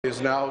It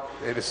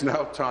is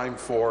now time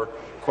for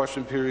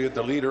question period.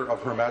 The Leader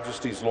of Her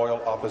Majesty's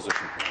Loyal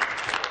Opposition.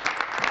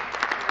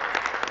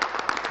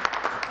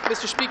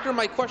 Mr. Speaker,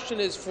 my question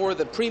is for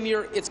the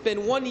Premier. It's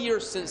been 1 year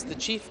since the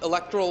Chief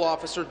Electoral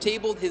Officer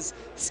tabled his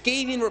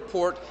scathing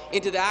report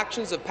into the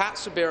actions of Pat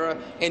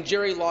Subera and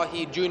Jerry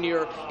Lougheed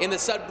Jr. in the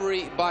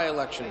Sudbury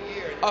by-election.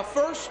 A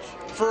first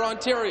for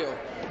Ontario.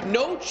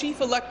 No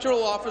Chief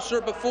Electoral Officer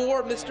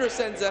before Mr.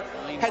 Asenza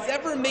has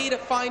ever made a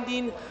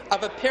finding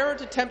of apparent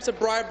attempts of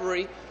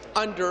bribery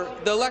under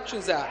the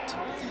Elections Act.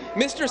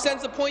 Mr.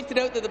 Asenza pointed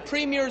out that the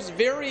Premier's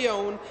very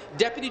own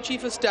Deputy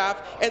Chief of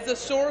Staff is the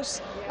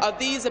source of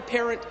these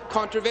apparent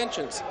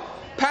contraventions.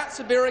 Pat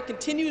Subera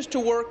continues to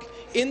work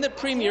in the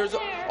Premier's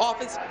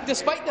office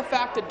despite the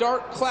fact a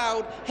dark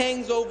cloud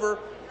hangs over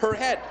her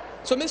head.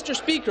 So, Mr.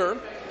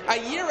 Speaker, a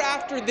year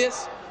after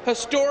this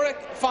historic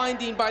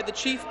finding by the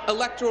Chief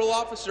Electoral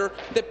Officer,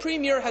 the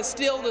Premier has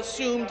still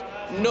assumed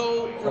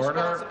no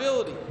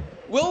responsibility.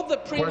 Will the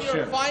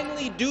Premier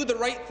finally do the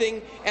right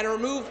thing and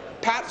remove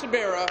Pat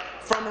Subera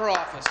from her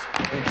office?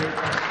 Thank you.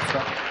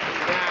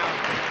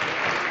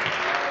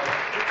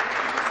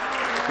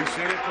 Be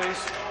seated, please.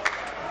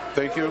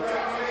 Thank you.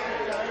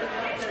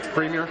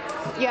 Premier.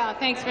 Yeah,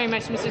 thanks very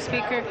much, Mr.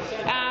 Speaker.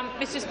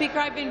 Mr. Speaker,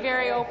 I've been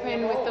very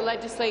open with the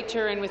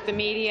legislature and with the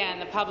media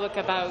and the public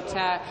about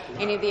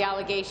any of the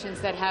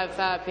allegations that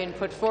have been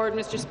put forward,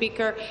 Mr.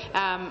 Speaker.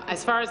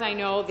 As far as I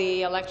know,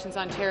 the Elections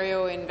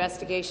Ontario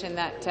investigation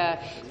that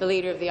the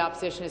Leader of the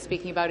Opposition is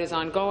speaking about is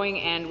ongoing,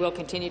 and will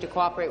continue to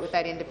cooperate with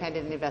that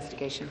independent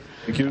investigation.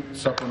 Thank you.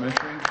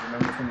 Supplementary. The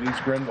member from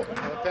Leeds Grenville.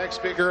 Thanks,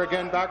 Speaker.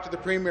 Again, back to the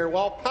Premier.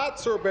 While Pat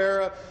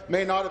Subera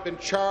may not have been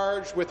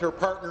charged with her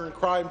partner in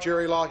crime,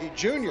 Jerry Lougheed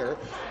Jr.,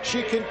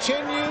 she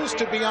continues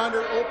to be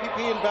under OPP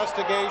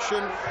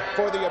investigation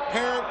for the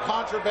apparent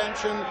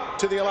contravention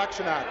to the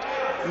Election Act.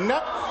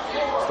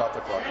 Stop the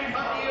clock.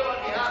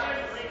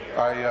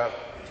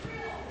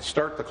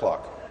 Start the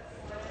clock.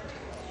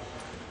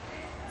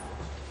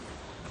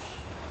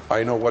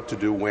 I know what to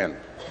do when.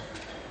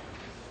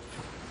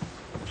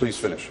 Please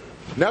finish.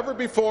 Never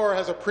before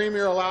has a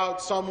Premier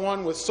allowed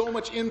someone with so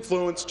much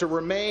influence to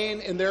remain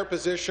in their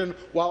position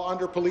while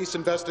under police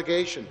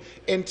investigation.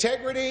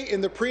 Integrity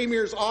in the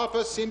Premier's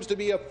office seems to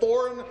be a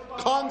foreign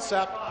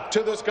concept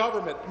to this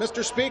government.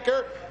 Mr.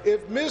 Speaker,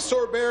 if Ms.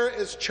 Subera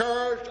is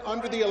charged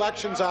under the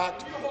Elections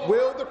Act,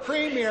 will the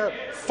Premier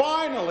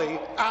finally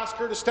ask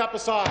her to step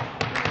aside?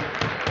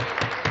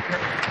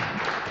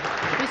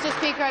 Mr.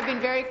 Speaker, I've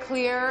been very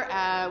clear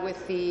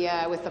with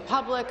the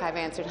public. I've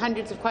answered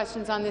hundreds of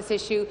questions on this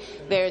issue.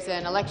 There's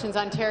an Elections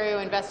Ontario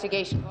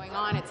investigation going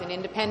on. It's an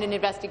independent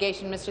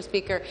investigation, Mr.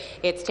 Speaker.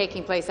 It's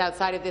taking place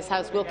outside of this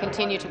House. We'll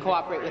continue to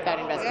cooperate with that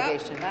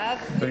investigation.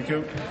 Thank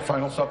you.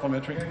 Final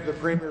supplementary. The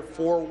Premier,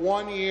 for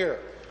 1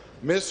 year,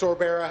 Ms.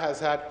 Subera has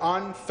had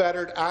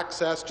unfettered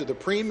access to the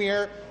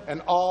Premier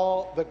and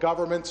all the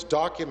government's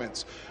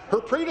documents.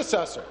 Her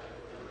predecessor,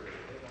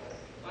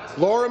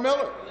 Laura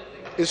Miller,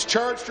 is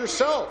charged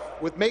herself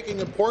with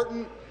making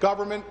important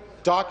government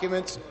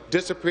documents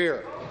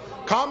disappear.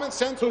 Common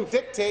sense would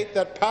dictate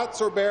that Pat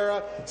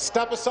Subera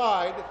step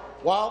aside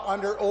while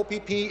under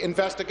OPP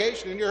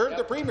investigation. And you heard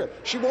the Premier.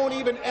 She won't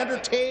even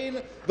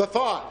entertain the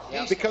thought,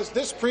 because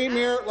this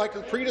Premier, like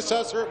her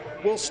predecessor,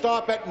 will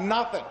stop at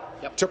nothing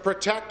to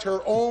protect her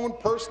own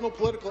personal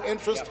political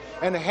interest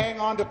and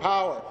hang on to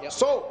power.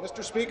 So,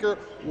 Mr. Speaker,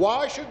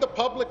 why should the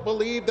public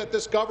believe that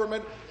this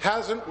government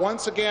hasn't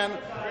once again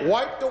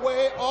wiped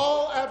away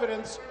all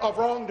evidence of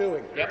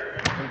wrongdoing?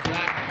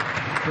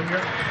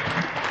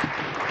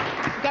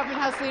 Government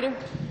House Leader.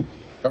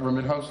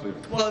 Government House Leader.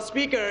 Well,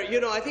 Speaker,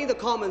 I think the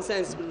common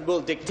sense will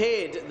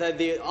dictate that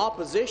the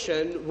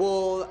opposition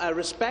will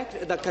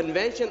respect the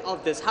convention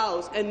of this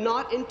House and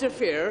not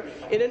interfere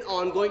in an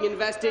ongoing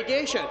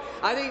investigation.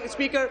 I think,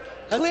 Speaker,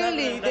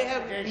 clearly they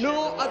have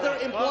no other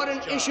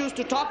important issues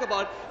to talk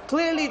about.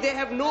 Clearly they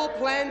have no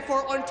plan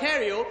for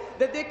Ontario,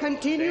 that they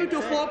continue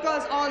to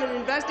focus on an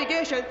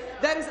investigation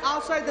that is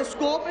outside the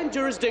scope and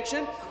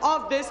jurisdiction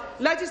of this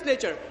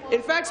legislature.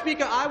 In fact,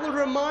 Speaker, I will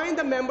remind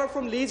the member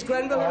from Leeds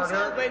Grenville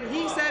himself, when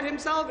he said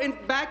himself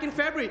back in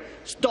February,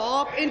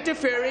 stop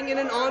interfering in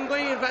an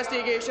ongoing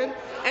investigation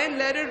and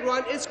let it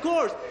run its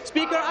course.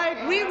 Speaker, I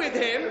agree with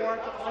him.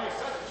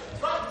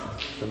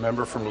 The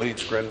member from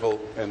Leeds Grenville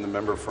and the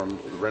member from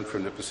Renfrew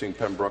Nipissing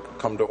Pembroke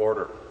come to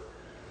order.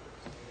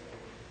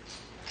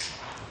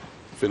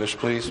 Finish,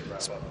 please.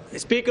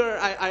 Speaker,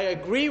 I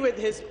agree with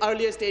his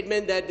earlier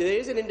statement that there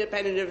is an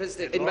independent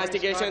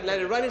investigation.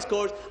 Let it run its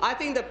course. I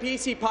think the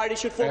PC party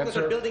should focus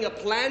on building a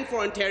plan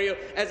for Ontario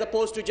as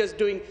opposed to just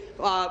doing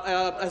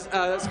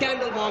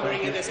scandal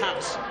mongering in this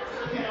House.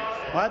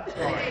 What?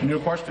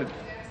 New question.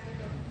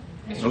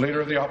 The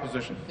Leader of the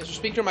Opposition. Mr.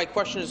 Speaker, my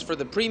question is for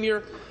the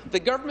Premier. The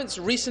government's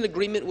recent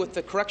agreement with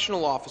the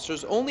correctional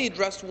officers only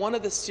addressed one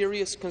of the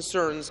serious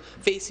concerns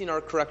facing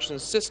our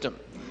corrections system.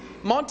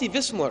 Monty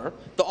Vismler,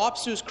 the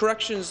OPSU's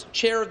Corrections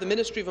Chair of the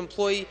Ministry of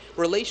Employee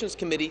Relations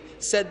Committee,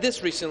 said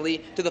this recently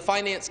to the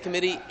Finance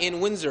Committee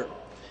in Windsor.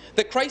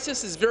 The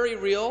crisis is very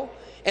real,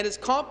 and is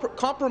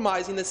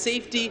compromising the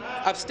safety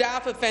of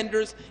staff,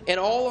 offenders, and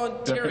all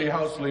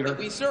Ontarians that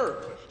we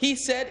serve. He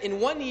said in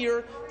 1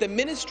 year, the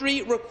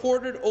ministry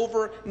recorded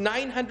over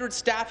 900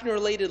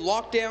 staffing-related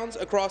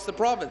lockdowns across the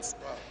province.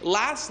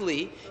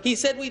 Lastly, he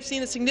said we've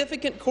seen a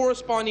significant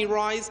corresponding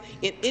rise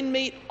in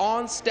inmate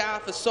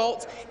on-staff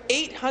assaults,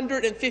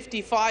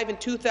 855 in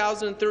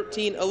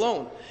 2013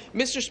 alone.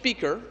 Mr.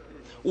 Speaker,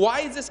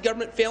 why is this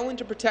government failing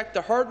to protect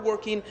the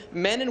hard-working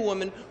men and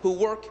women who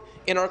work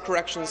in our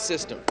corrections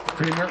system?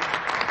 Premier.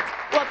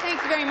 Well,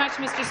 thank you very much,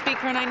 Mr.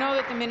 Speaker, and I know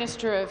that the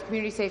Minister of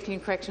Community Safety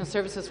and Correctional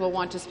Services will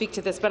want to speak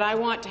to this, but I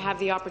want to have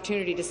the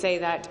opportunity to say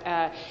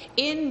that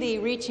in the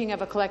reaching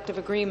of a collective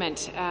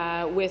agreement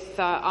with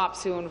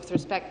OPSEU and with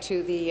respect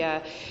to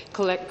the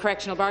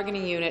Correctional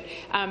Bargaining Unit,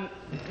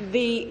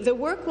 the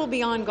work will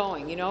be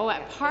ongoing. You know,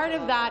 part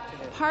of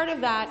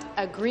that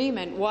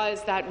agreement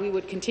was that we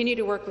would continue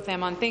to work with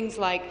them on things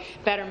like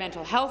better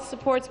mental health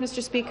supports,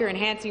 Mr. Speaker,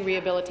 enhancing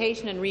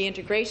rehabilitation and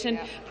reintegration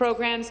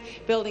programs,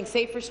 building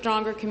safer,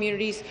 stronger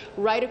communities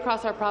right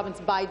across our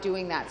province by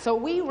doing that. So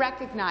we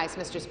recognize,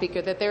 Mr.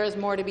 Speaker, that there is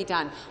more to be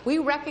done. We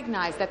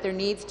recognize that there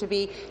needs to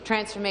be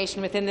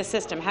transformation within the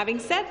system. Having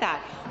said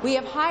that, we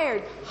have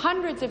hired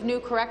hundreds of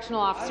new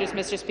correctional officers,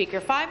 Mr. Speaker,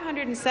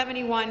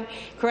 571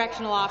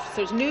 correctional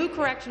officers, new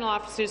correctional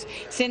officers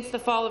since the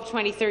fall of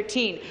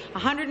 2013.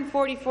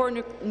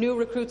 144 new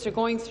recruits are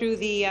going through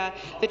the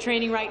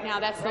training right now.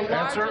 That's the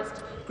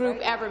largest group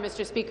ever,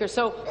 Mr. Speaker.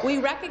 So we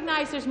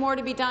recognize there's more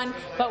to be done,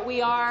 but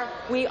we are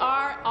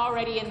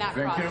already in that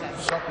process. Thank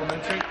you.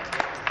 Supplementary.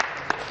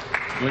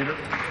 Leader.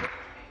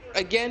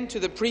 Again to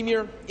the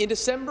Premier, in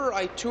December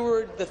I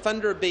toured the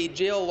Thunder Bay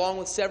Jail along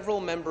with several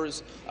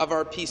members of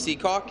our PC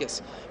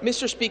caucus.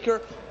 Mr.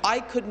 Speaker, I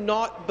could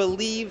not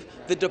believe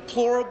the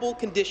deplorable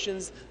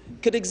conditions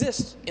could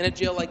exist in a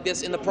jail like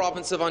this in the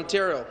province of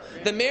Ontario.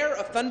 The Mayor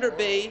of Thunder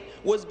Bay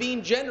was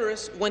being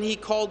generous when he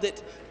called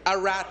it a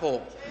rat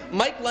hole.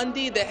 Mike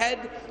Lundy, the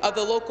head of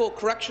the local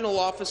correctional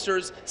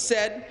officers,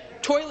 said,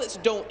 "Toilets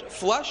don't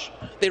flush,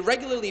 they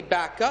regularly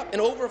back up and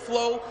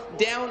overflow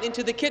down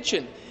into the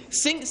kitchen.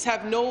 Sinks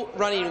have no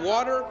running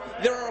water.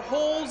 There are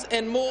holes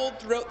and mold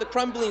throughout the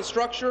crumbling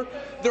structure.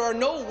 There are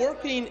no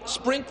working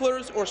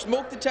sprinklers or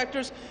smoke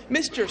detectors."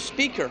 Mr.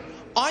 Speaker,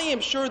 I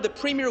am sure the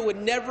Premier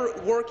would never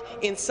work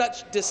in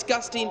such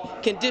disgusting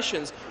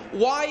conditions.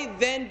 Why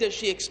then does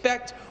she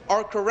expect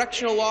our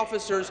correctional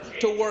officers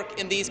to work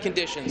in these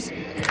conditions?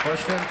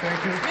 Question.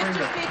 Thank you.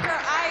 Mr.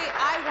 Speaker,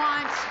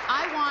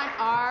 I want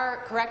our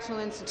correctional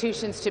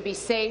institutions to be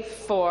safe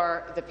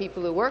for the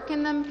people who work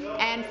in them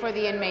and for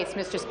the inmates,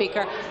 Mr.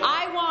 Speaker.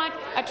 I want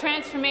a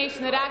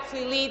transformation that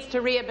actually leads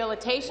to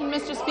rehabilitation,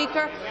 Mr.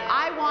 Speaker.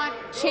 I want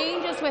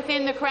changes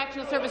within the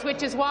correctional service,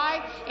 which is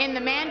why in the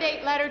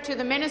mandate letter to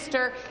the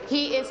minister,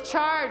 he is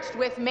charged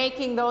with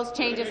making those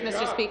changes,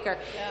 Mr. Speaker.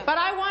 But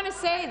I want to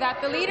say that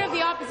the Leader of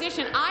the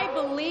Opposition, I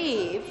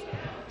believe—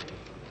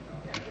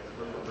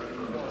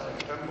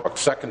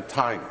 Second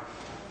time.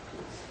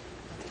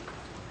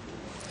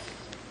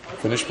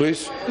 Finish,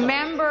 please.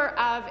 Member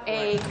of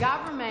a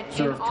government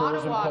in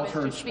Ottawa,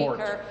 Mr.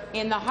 Speaker,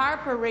 in the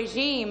Harper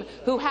regime,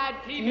 who had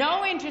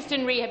no interest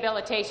in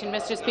rehabilitation,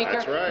 Mr.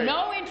 Speaker,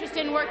 no interest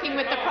in working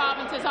with the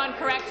provinces on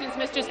corrections,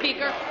 Mr.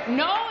 Speaker,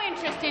 no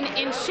interest in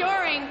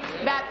ensuring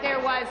that there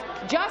was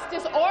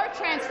justice or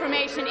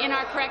transformation in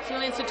our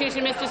correctional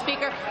institution, Mr.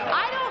 Speaker.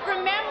 I don't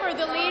remember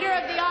the Leader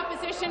of the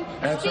Opposition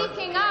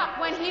speaking up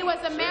when he was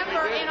a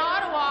member in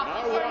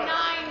Ottawa for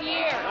 9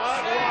 years.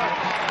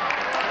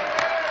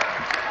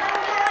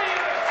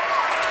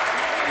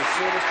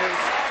 Be seated,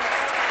 please.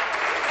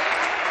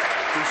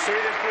 Be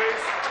seated,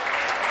 please.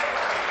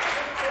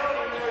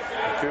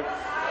 Thank you.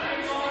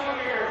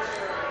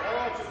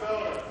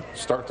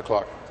 Start the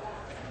clock.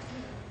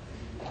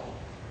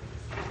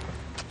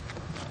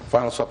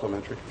 Final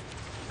supplementary.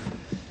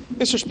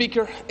 Mr.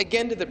 Speaker,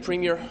 again to the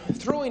Premier,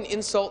 throwing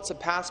insults at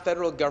past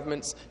federal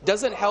governments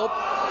doesn't help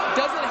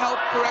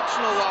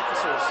correctional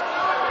officers.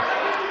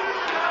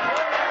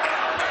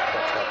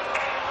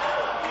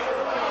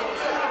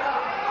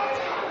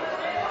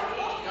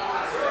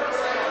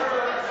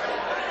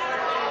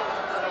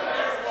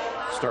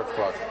 Start the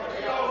clock.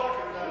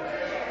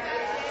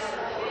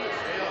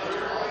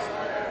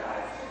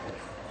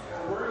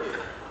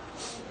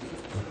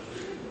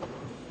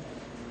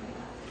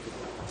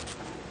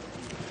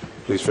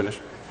 Please finish.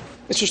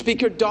 Mr.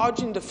 Speaker,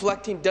 dodging,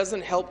 deflecting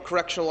doesn't help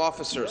correctional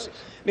officers.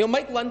 You know,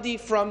 Mike Lundy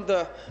from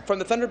the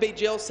Thunder Bay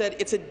Jail said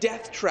it's a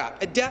death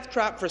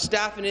trap for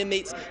staff and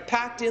inmates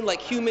packed in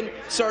like human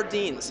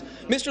sardines.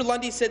 Mr.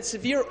 Lundy said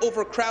severe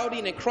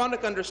overcrowding and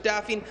chronic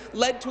understaffing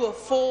led to a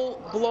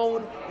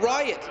full-blown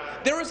riot.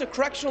 There was a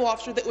correctional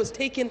officer that was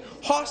taken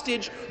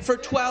hostage for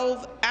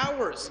 12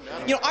 hours.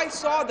 You know, I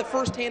saw the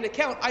first-hand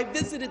account. I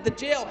visited the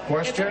jail.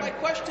 Question. And so my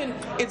question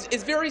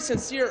is very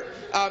sincere,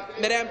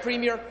 Madame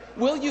Premier.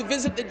 Will you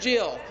visit the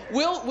jail?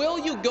 Will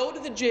you go to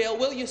the jail?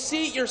 Will you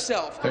see it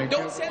yourself?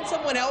 Don't send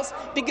someone else,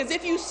 because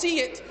if you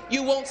see it,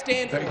 you won't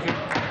stand for it. Thank you.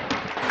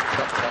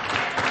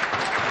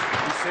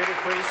 Be seated,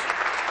 please.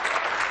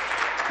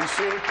 Be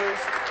seated, please.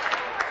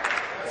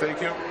 Thank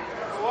you.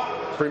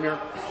 Premier.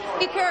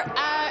 Speaker,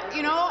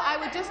 I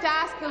would just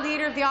ask the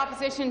Leader of the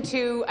Opposition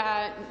to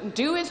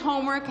do his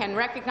homework and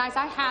recognize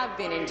I have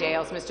been in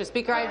jails, Mr.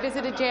 Speaker. I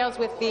visited jails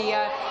with the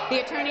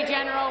Attorney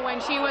General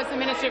when she was the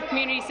Minister of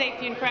Community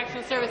Safety and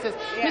Correctional Services.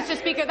 Yes. Mr.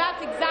 Speaker,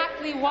 that's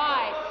exactly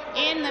why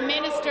in the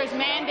Minister's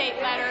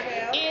mandate letter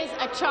is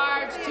a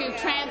charge to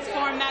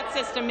transform that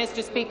system,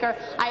 Mr. Speaker.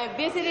 I have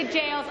visited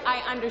jails.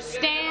 I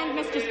understand,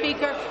 Mr.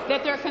 Speaker,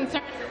 that there are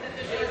concerns.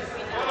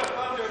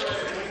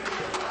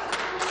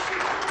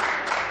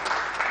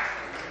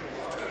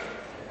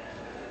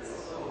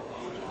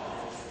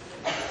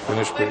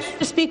 Finish, please.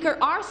 Mr. Speaker,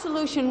 our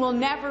solution will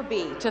never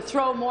be to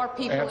throw more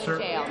people in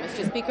jail,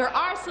 Mr. Speaker.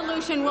 Our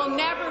solution will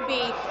never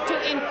be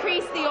to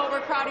increase the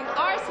overcrowding.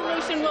 Our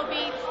solution will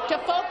be to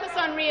focus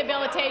on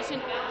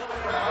rehabilitation.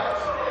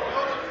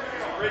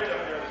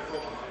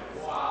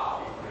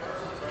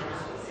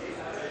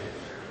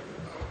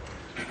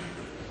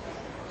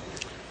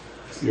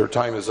 Your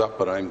time is up,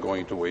 but I'm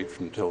going to wait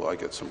until I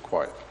get some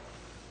quiet.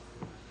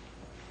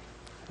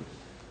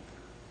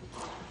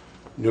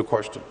 New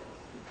question.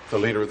 The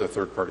Leader of the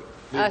Third Party.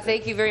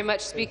 Thank you very much,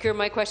 Speaker.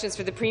 My question is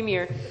for the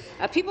Premier.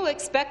 People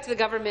expect the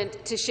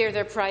government to share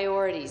their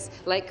priorities,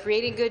 like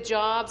creating good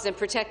jobs and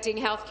protecting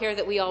health care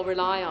that we all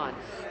rely on.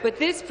 But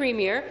this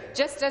Premier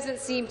just doesn't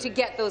seem to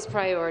get those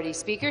priorities,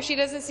 Speaker. She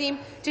doesn't seem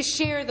to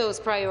share those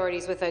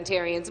priorities with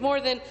Ontarians.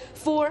 More than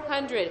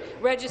 400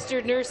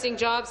 registered nursing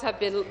jobs have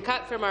been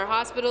cut from our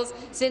hospitals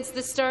since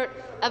the start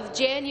of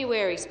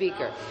January,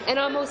 Speaker. And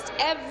almost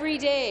every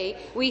day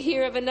we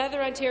hear of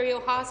another Ontario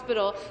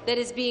hospital that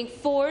is being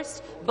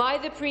forced by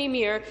the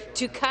Premier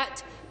to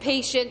cut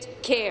patient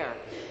care.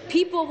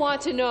 People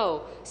want to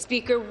know,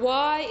 Speaker,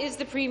 why is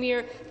the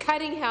Premier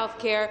cutting health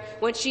care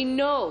when she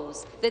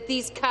knows that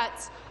these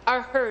cuts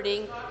are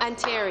hurting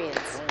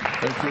Ontarians?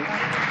 Thank you.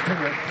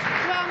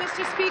 Well,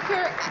 Mr.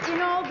 Speaker,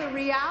 the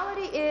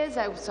reality is,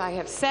 as I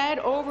have said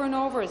over and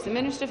over, as the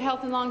Minister of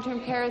Health and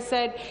Long-Term Care has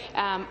said,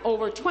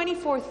 over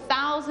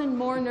 24,000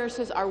 more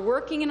nurses are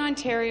working in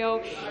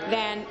Ontario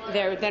than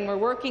were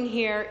working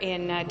here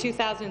in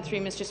 2003,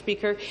 Mr.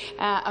 Speaker.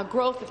 A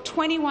growth of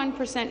 21%,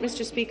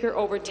 Mr. Speaker.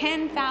 Over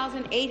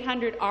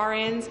 10,800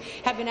 RNs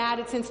have been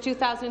added since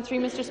 2003,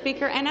 Mr.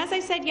 Speaker. And as I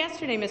said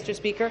yesterday, Mr.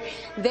 Speaker,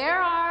 there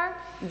are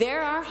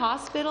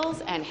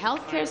hospitals and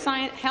health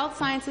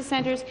sciences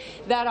centres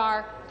that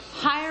are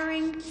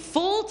hiring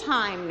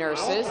full-time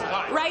nurses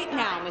right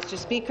now, Mr.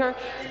 Speaker.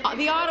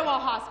 The Ottawa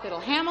Hospital,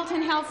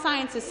 Hamilton Health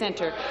Sciences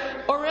Centre,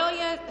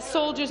 Aurelia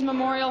Soldiers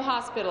Memorial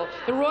Hospital,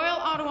 the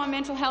Royal Ottawa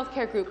Mental Health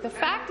Care Group. The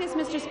fact is,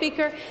 Mr.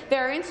 Speaker,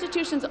 there are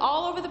institutions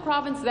all over the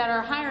province that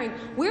are hiring.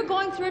 We're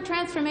going through a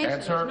transformation.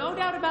 There's no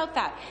doubt about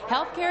that.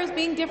 Health care is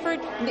being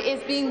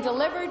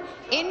delivered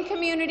in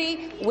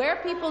community where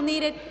people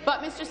need it.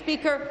 But, Mr.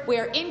 Speaker, we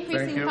are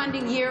increasing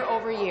funding year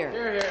over year.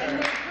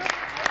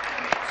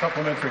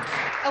 Supplementary.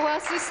 Well,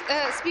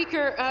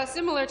 Speaker,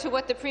 similar to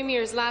what the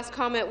Premier's last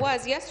comment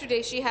was,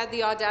 yesterday she had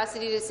the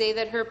audacity to say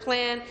that her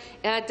plan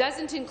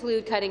doesn't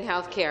include cutting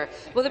health care.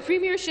 Well, the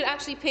Premier should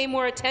actually pay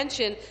more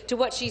attention to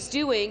what she's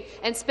doing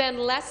and spend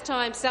less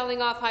time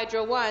selling off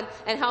Hydro One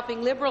and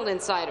helping Liberal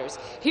insiders.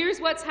 Here's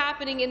what's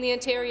happening in the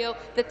Ontario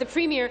that the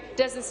Premier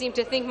doesn't seem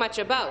to think much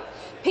about.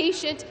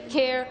 Patient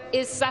care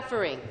is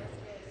suffering.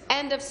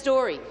 End of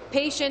story.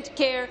 Patient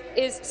care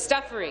is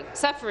suffering.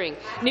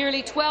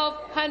 Nearly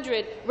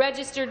 1,200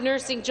 registered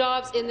nursing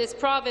jobs in this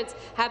province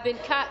have been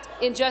cut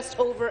in just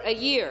over a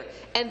year.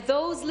 And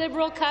those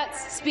Liberal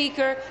cuts,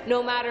 Speaker,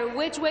 no matter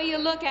which way you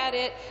look at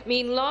it,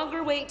 mean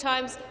longer wait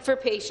times for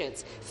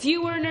patients,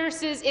 fewer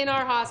nurses in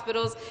our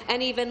hospitals,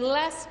 and even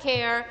less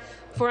care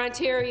for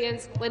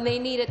Ontarians when they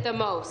need it the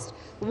most.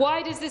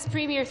 Why does this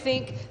Premier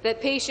think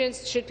that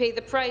patients should pay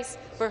the price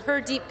for her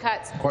deep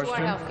cuts to our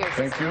health care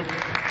system? Thank you.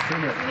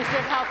 Premier. Minister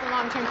of Health and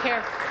Long-Term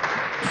Care.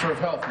 Minister of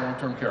Health and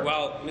Long-Term Care.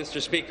 Well,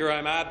 Mr. Speaker,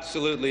 I'm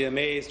absolutely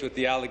amazed with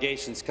the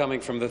allegations coming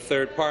from the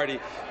third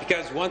party,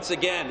 because once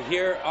again,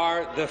 here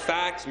are the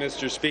facts,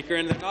 Mr. Speaker,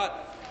 and they're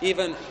not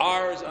even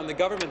ours on the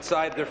government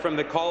side. They're from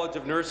the College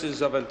of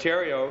Nurses of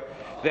Ontario,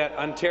 that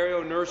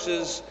Ontario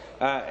nurses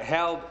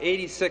held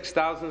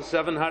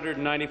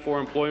 86,794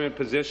 employment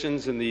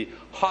positions in the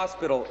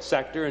hospital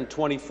sector in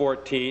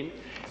 2014.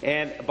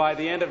 And by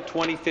the end of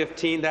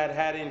 2015, that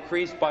had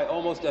increased by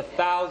almost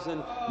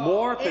 1,000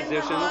 more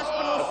positions,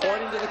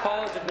 according to the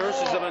College of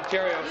Nurses of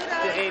Ontario,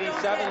 to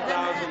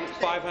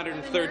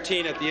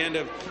 87,513 at the end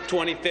of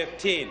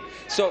 2015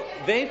 So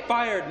they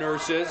fired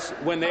nurses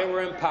when they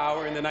were in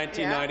power in the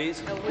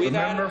 1990s. The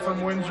member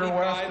from Windsor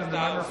West and the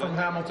member from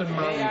Hamilton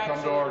Mountain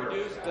come to order.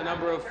 Reduced the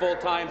number of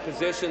full-time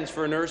positions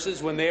for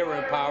nurses when they were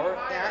in power.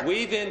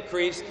 We've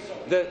increased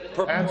the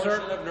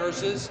proportion of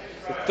nurses,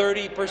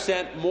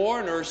 30%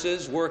 more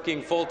nurses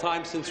working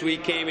full-time since we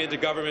came into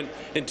government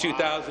in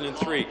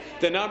 2003.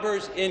 The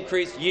numbers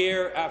increase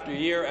year after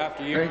year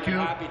after year. Thank you.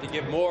 I'm happy to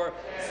give more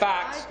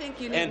facts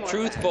and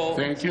truthful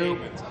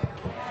statements.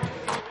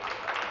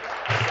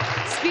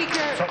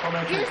 Speaker,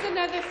 here's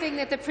another thing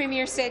that the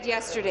Premier said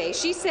yesterday.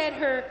 She said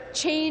her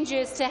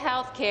changes to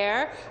health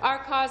care are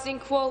causing,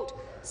 quote,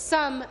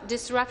 some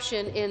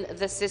disruption in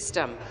the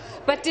system.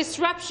 But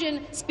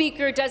disruption,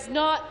 Speaker, does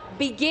not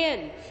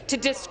begin to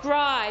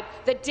describe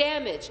the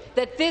damage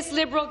that this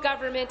Liberal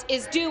government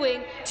is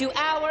doing to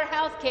our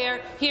health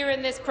care here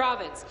in this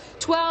province.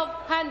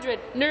 1,200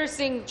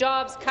 nursing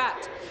jobs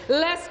cut,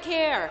 less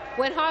care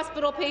when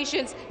hospital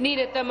patients need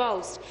it the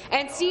most,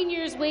 and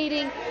seniors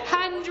waiting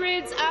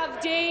hundreds of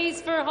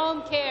days for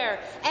home care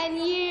and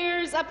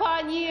years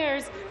upon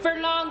years for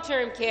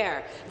long-term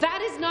care.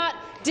 That is not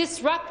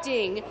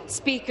disrupting,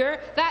 Speaker.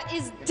 That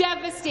is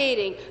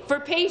devastating for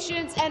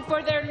patients and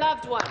for their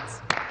loved ones.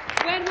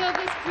 When will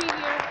this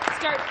Premier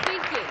start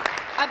thinking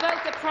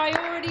about the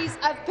priorities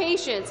of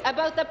patients,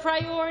 about the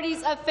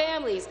priorities of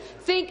families,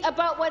 think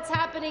about what's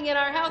happening in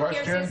our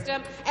healthcare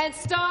system, and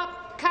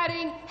stop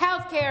cutting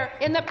healthcare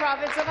in the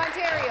province of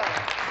Ontario?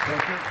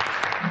 Thank you.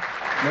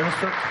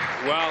 Minister.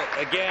 Well,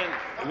 again,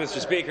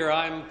 Mr. Speaker,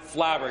 I'm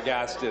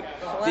flabbergasted.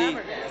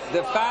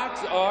 The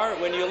facts are,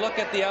 when you look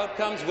at the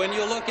outcomes, when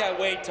you look at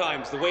wait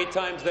times, the wait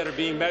times that are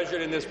being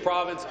measured in this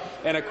province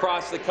and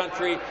across the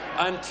country,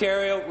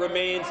 Ontario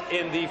remains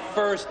in the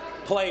first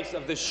place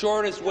of the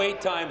shortest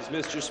wait times,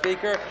 Mr.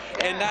 Speaker,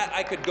 and that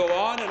I could go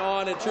on and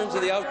on in terms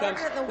of the outcomes.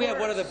 We have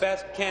one of the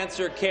best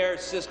cancer care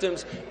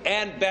systems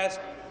and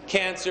best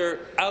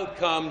cancer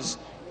outcomes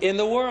in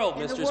the world,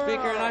 Mr.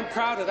 Speaker, and I'm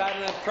proud of that,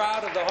 and I'm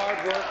proud of the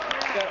hard work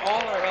that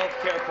all our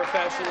healthcare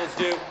professionals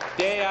do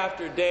day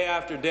after day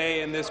after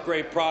day in this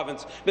great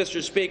province.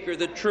 Mr. Speaker,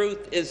 the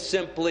truth is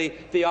simply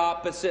the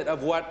opposite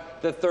of what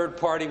the third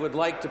party would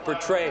like to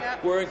portray.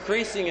 We're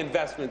increasing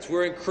investments.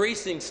 We're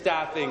increasing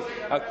staffing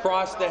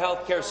across the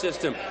healthcare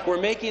system. We're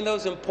making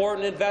those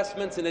important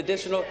investments, an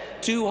additional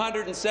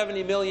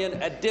 $270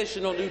 million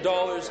additional new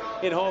dollars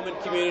in home and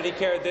community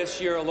care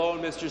this year alone,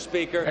 Mr.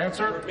 Speaker.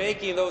 Answer. We're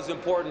making those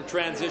important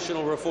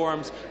transitional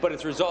reforms, but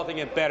it's resulting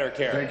in better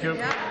care. Thank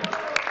you.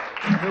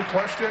 New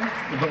question,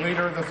 the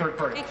Leader of the Third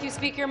Party. Thank you,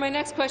 Speaker. My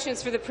next question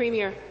is for the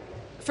Premier.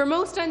 For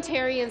most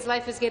Ontarians,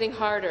 life is getting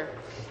harder,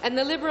 and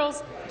the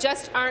Liberals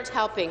just aren't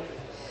helping.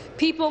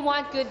 People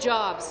want good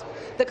jobs,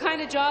 the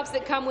kind of jobs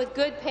that come with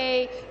good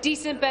pay,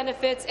 decent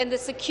benefits, and the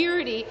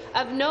security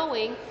of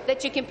knowing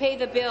that you can pay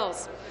the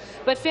bills.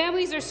 But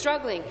families are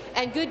struggling,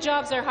 and good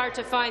jobs are hard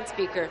to find,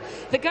 Speaker.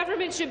 The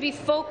government should be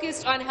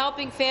focused on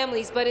helping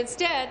families, but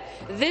instead,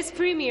 this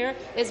Premier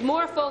is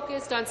more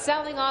focused on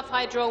selling off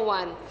Hydro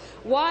One.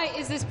 Why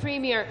is this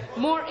Premier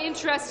more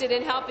interested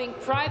in helping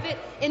private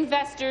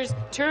investors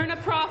turn a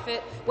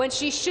profit when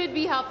she should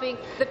be helping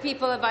the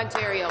people of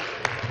Ontario?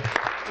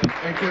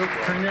 Thank you.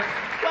 Premier.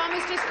 Well,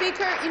 Mr.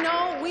 Speaker, you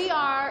know, we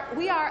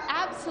are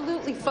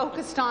absolutely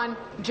focused on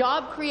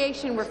job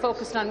creation. We're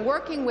focused on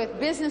working with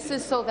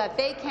businesses so that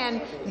they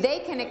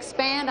can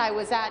expand. I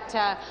was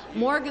at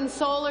Morgan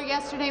Solar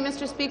yesterday,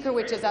 Mr. Speaker,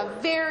 which is a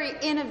very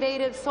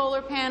innovative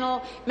solar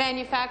panel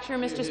manufacturer,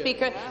 Mr.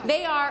 Speaker.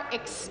 They are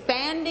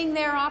expanding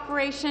their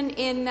operation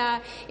in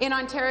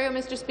Ontario,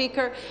 Mr.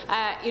 Speaker.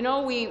 You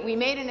know, we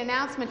made an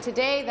announcement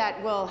today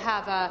that will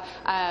have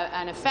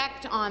an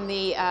effect on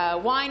the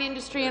wine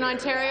industry in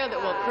Ontario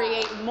that will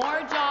create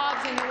more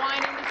jobs in the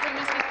wine industry,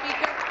 Mr.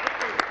 Speaker.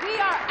 We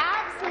are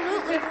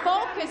absolutely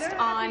focused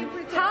on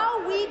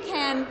how we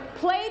can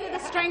play to the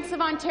strengths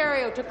of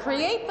Ontario to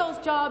create those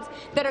jobs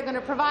that are going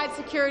to provide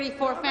security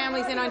for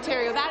families in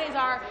Ontario.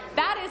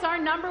 That is our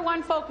number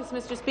one focus,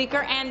 Mr.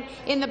 Speaker. And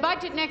in the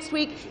budget next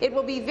week, it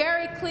will be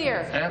very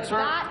clear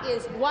that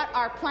is what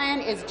our plan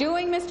is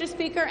doing, Mr.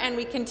 Speaker. And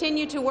we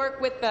continue to work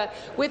with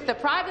the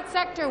private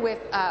sector, with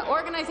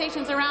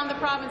organizations around the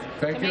province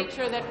to make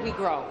sure that we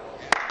grow.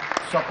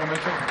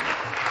 Supplementary.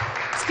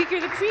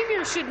 Speaker, the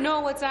Premier should know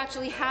what's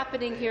actually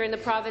happening here in the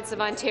province of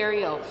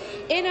Ontario.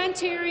 In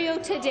Ontario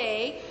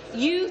today,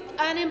 youth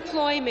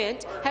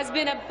unemployment has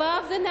been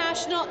above the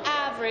national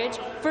average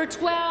for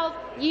 12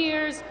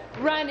 years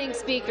running,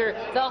 Speaker.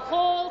 The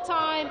whole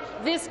time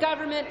this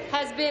government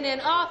has been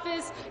in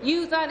office,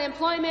 youth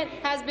unemployment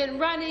has been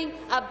running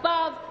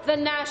above the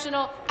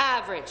national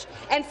average.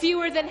 And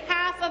fewer than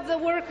half of the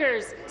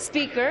workers,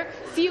 Speaker,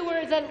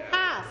 fewer than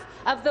half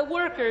of the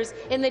workers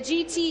in the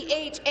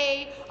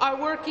GTHA are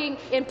working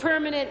in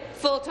permanent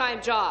full-time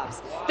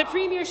jobs. The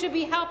Premier should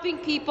be helping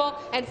people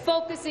and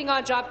focusing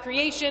on job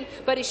creation,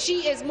 but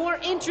she is more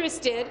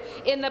interested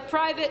in the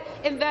private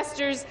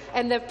investors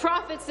and the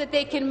profits that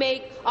they can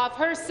make off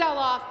her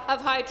sell-off of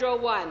Hydro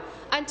One.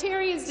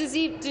 Ontarians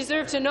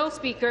deserve to know,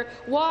 Speaker,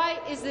 why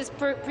is this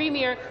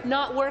Premier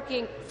not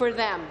working for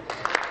them?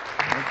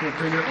 Thank you,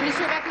 Premier.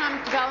 Minister of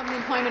Economic Development,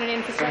 Employment and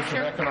Infrastructure.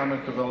 Minister of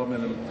Economic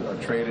Development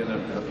and Trade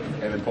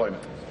and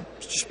Employment.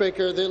 Mr.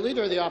 Speaker, the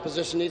Leader of the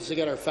Opposition needs to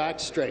get our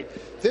facts straight.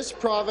 This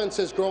province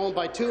has grown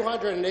by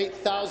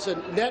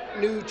 208,000 net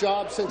new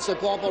jobs since the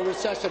global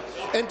recession.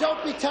 And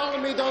don't be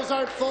telling me those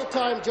aren't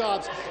full-time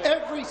jobs.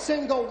 Every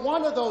single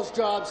one of those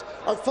jobs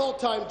are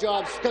full-time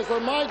jobs because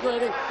we're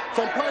migrating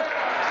from part...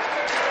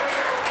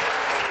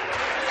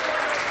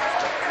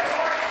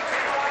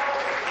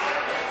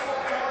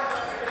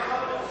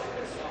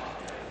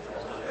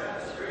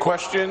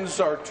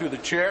 Questions are to the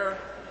chair.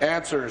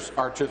 Answers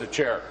are to the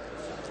chair.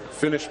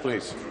 Finish,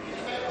 please.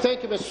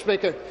 Thank you, Mr.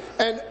 Speaker.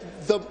 And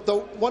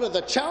one of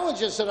the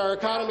challenges that our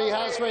economy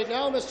has right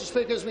now, Mr.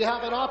 Speaker, is we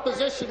have an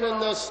opposition in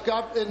this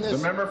The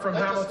member from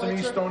Hamilton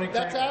East Stony Creek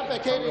that's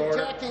advocating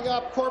jacking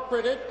up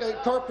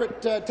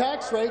corporate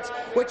tax rates,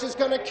 which is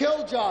going to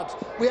kill jobs.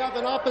 We have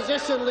an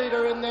opposition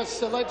leader in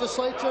this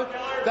legislature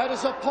that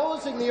is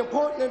opposing the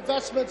important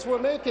investments we're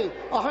making,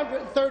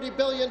 $130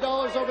 billion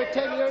over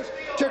 10 years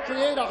to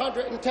create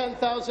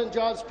 110,000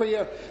 jobs per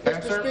year.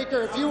 Mr.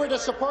 Speaker, if you were to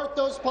support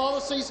those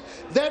policies,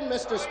 then,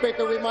 Mr.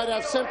 Speaker, we might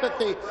have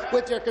sympathy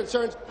with your concerns.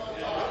 Thank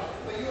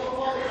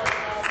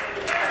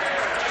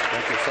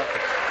you,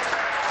 Secretary.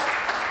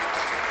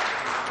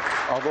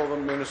 Although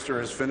the minister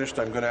has finished,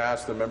 I'm going to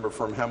ask the member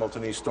from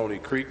Hamilton East Stony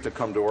Creek to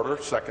come to order,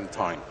 second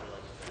time.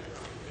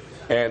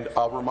 And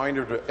a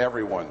reminder to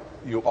everyone,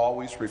 you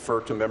always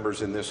refer to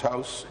members in this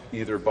House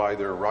either by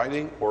their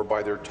riding or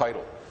by their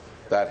title.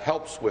 That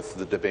helps with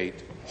the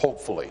debate,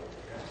 hopefully.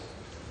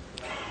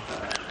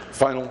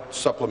 Final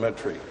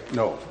supplementary.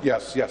 No.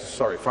 Yes,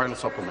 sorry. Final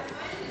supplementary.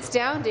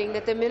 Astounding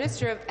that the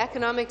Minister of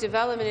Economic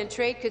Development and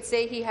Trade could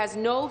say he has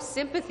no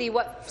sympathy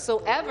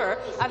whatsoever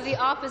of the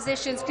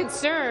opposition's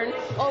concern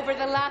over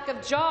the lack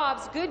of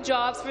jobs, good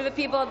jobs for the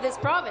people of this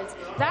province.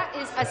 That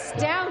is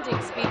astounding,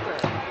 Speaker.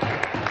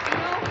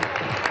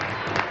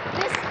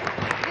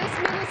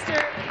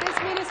 This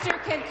minister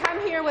can come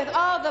here with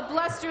all the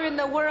bluster in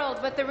the world,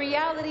 but the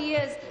reality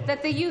is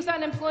that the youth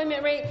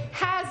unemployment rate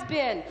has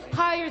been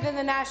higher than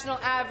the national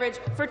average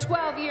for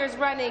 12 years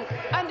running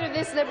under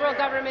this Liberal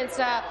government's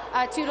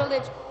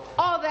tutelage.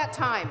 All that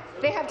time,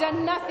 they have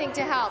done nothing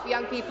to help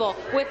young people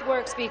with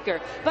work, Speaker.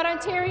 But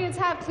Ontarians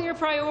have clear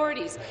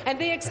priorities, and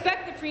they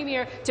expect the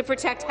Premier to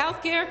protect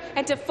health care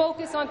and to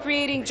focus on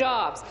creating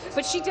jobs.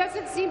 But she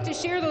doesn't seem to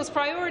share those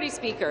priorities,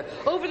 Speaker.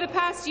 Over the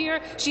past year,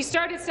 she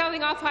started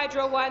selling off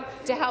Hydro One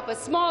to help a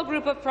small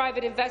group of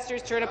private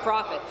investors turn a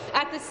profit.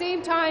 At the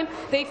same time,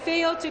 they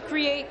failed to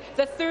create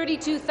the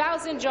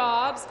 32,000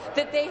 jobs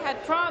that they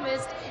had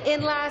promised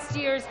in last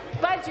year's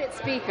budget,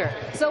 Speaker.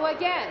 So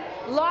again,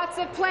 lots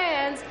of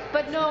plans,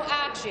 but no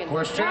action.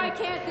 Question. Why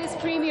can't this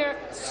Premier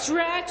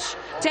stretch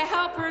to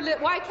help her?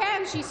 Why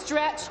can she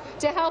stretch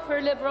to help her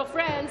Liberal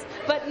friends,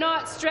 but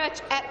not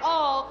stretch at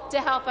all to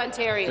help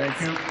Ontarians?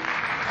 Thank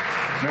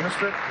you.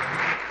 Minister.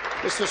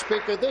 Mr.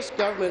 Speaker, this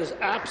government is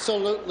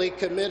absolutely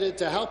committed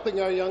to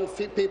helping our young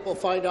people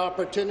find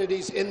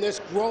opportunities in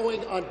this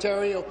growing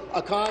Ontario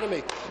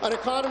economy, an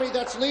economy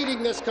that's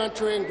leading this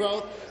country in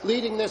growth,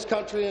 leading this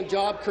country in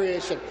job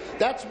creation.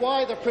 That's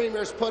why the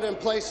Premier's put in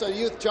place a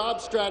youth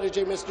job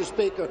strategy, Mr.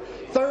 Speaker.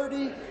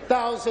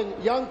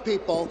 30,000 young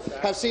people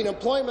have seen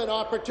employment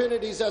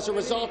opportunities as a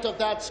result of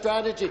that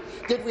strategy.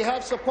 Did we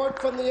have support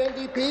from the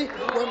NDP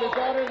when we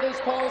brought in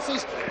these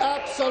policies?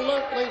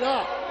 Absolutely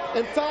not.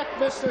 In fact,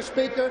 Mr.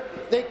 Speaker,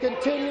 they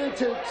continue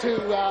to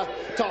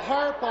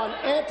harp on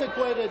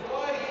antiquated.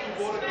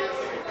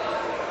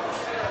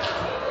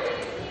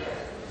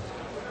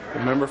 The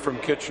member from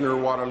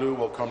Kitchener-Waterloo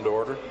will come to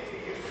order.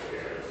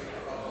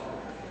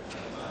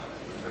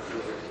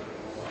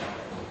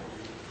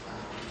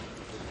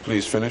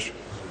 Please finish.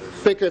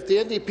 Speaker, if the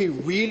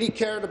NDP really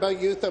cared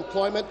about youth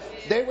employment,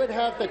 they would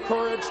have the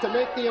courage to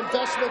make the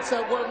investments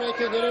that we're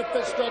making in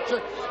infrastructure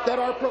that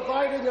are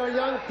providing our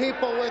young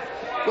people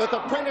with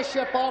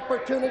apprenticeship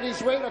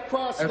opportunities right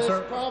across this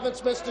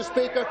province, Mr.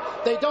 Speaker.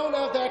 They don't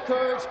have that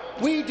courage.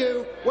 We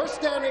do. We're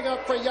standing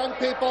up for young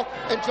people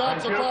and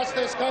jobs across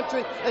this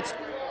country.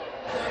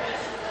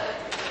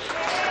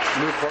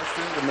 New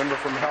question, the member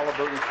from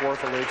Haliburton,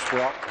 Kawartha Lakes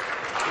Rock.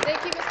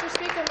 Thank you, Mr.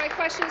 Speaker. My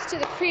question is to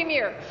the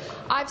Premier.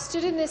 I've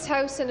stood in this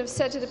House and have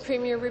said to the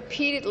Premier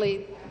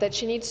repeatedly that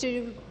she needs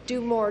to do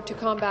more to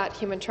combat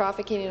human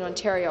trafficking in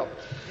Ontario.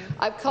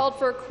 I've called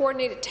for a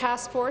coordinated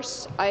task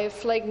force. I have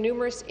flagged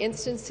numerous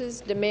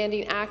instances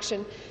demanding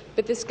action,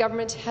 but this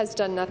government has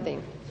done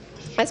nothing.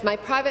 As my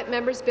private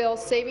member's bill,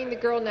 Saving the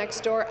Girl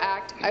Next Door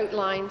Act,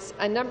 outlines,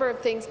 a number of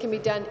things can be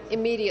done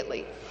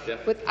immediately,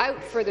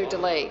 without further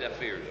delay.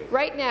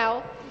 Right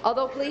now,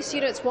 although police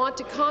units want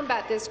to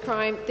combat this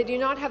crime, they do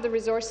not have the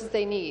resources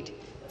they need.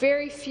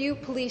 Very few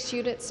police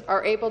units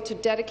are able to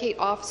dedicate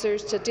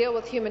officers to deal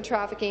with human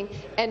trafficking,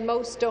 and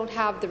most don't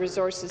have the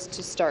resources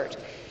to start.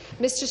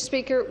 Mr.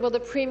 Speaker, will the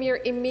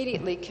Premier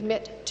immediately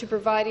commit to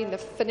providing the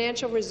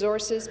financial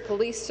resources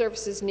police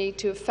services need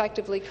to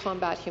effectively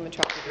combat human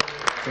trafficking?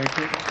 Thank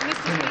you.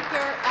 Mr.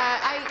 Speaker,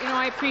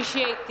 I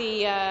appreciate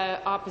the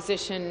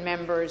opposition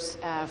member's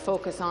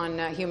focus on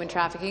human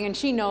trafficking, and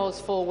she knows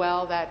full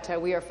well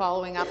that we are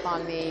following up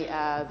on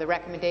the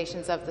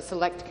recommendations of the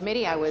Select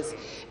Committee. I was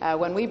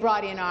when we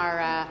brought in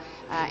our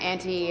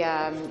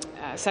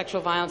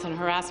anti-sexual violence and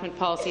harassment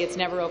policy, It's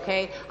Never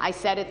Okay. I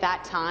said at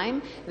that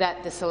time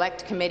that the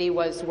Select Committee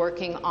was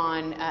working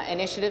on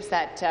initiatives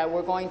that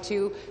were going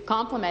to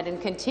complement and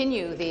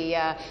continue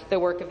the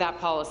work of that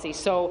policy.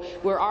 So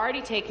we're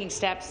already taking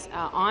steps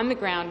on the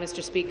ground,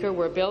 Mr. Speaker.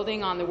 We're building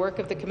building on the work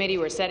of the committee.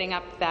 We're setting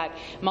up that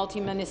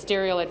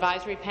multi-ministerial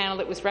advisory panel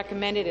that was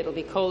recommended. It'll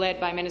be co-led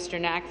by Minister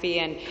Naqvi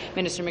and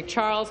Minister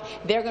McCharles.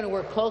 They're going to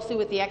work closely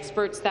with the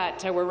experts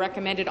that were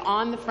recommended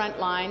on the front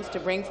lines to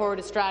bring forward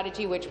a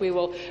strategy which we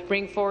will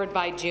bring forward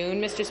by June,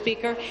 Mr.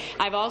 Speaker.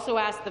 I've also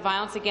asked the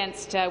Violence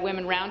Against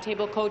Women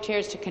Roundtable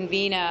co-chairs to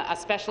convene a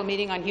special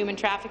meeting on human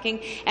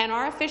trafficking, and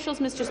our officials,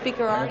 Mr.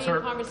 Speaker, are already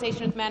in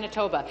conversation with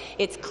Manitoba.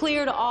 It's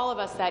clear to all of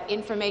us that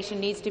information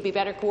needs to be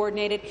better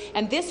coordinated,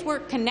 and this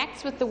work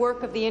connects with the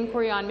work of the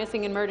Inquiry on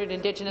Missing and Murdered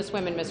Indigenous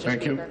Women, Mr.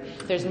 Speaker.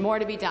 There's more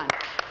to be done.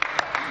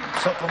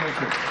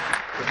 Supplementary.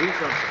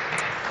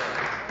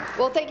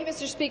 Well, thank you,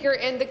 Mr. Speaker.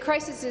 And the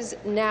crisis is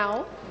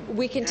now.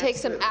 We can take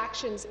some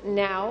actions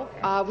now.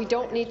 We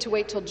don't need to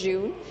wait till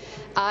June.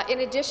 In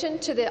addition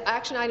to the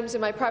action items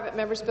in my private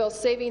member's bill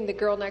saving the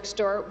girl next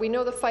door, we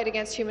know the fight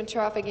against human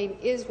trafficking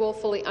is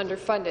woefully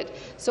underfunded.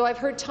 So I've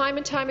heard time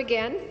and time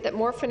again that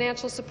more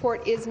financial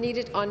support is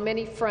needed on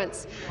many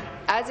fronts.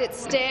 As it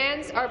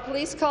stands, our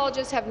police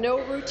colleges have no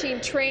routine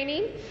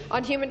training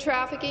on human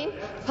trafficking.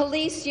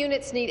 Police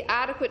units need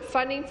adequate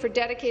funding for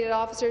dedicated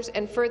officers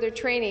and further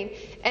training.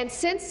 And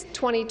since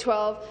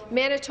 2012,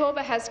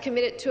 Manitoba has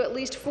committed to at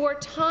least 4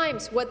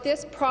 times what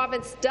this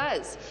province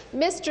does.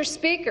 Mr.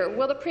 Speaker,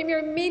 will the Premier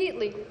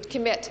immediately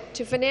commit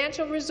to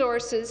financial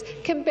resources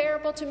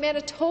comparable to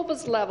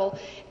Manitoba's level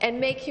and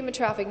make human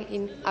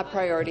trafficking a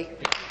priority?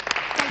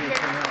 Thank you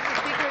very much,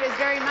 Mr. Speaker. It is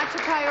very much a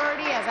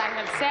priority. As I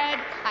have said,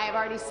 I have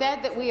already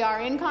said that we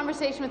are in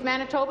conversation with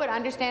Manitoba to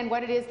understand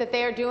what it is that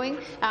they are doing.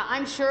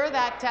 I'm sure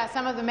that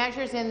some of the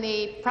measures in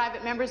the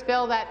private member's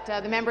bill that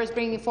the member is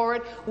bringing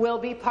forward will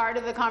be part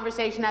of the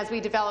conversation as we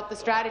develop the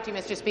strategy,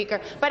 Mr.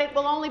 Speaker. But it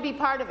will only be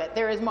part of it.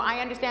 There is more. I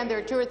understand there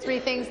are 2 or 3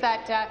 things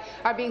that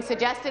are being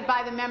suggested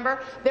by the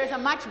member. There's a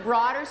much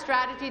broader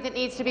strategy that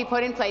needs to be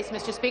put in place,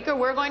 Mr. Speaker.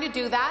 We're going to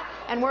do that,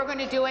 and we're going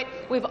to do it.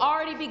 We've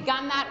already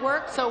begun that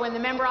work. So when the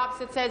member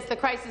opposite says the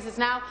crisis is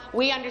now,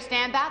 we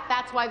understand that.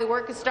 That's why the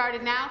work has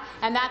started now,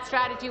 and that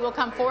strategy will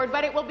come forward.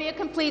 But it will be a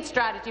complete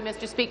strategy,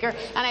 Mr. Speaker,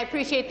 and I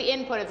appreciate the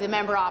input of the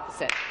member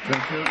opposite.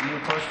 Thank you. New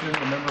question,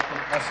 the member from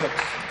Essex.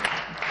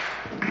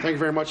 Thank you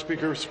very much,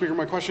 Speaker. Speaker,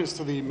 my question is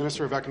to the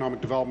Minister of Economic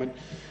Development,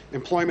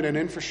 Employment and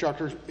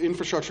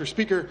Infrastructure.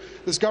 Speaker,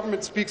 this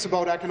government speaks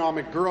about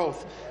economic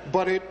growth,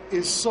 but it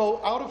is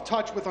so out of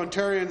touch with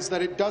Ontarians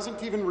that it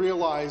doesn't even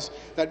realize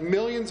that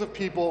millions of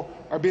people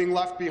are being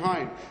left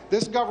behind.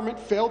 This government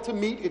failed to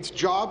meet its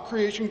job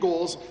creation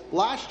goals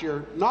last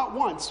year, not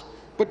once,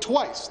 but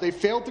twice. They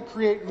failed to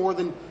create more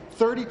than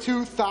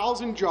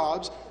 32,000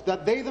 jobs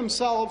that they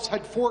themselves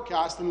had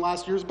forecast in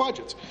last year's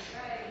budgets.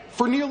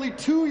 For nearly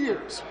 2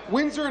 years,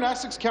 Windsor and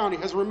Essex County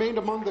has remained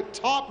among the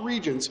top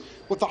regions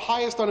with the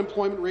highest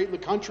unemployment rate in the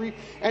country,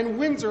 and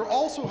Windsor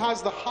also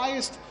has the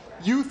highest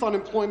youth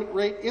unemployment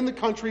rate in the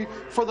country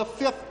for the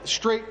 5th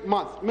straight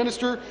month.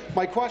 Minister,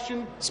 my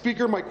question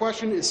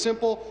is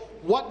simple.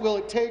 What will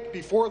it take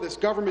before this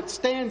government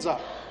stands up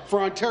for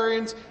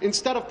Ontarians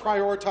instead of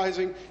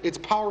prioritizing its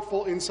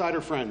powerful insider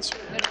friends?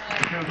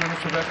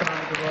 Minister of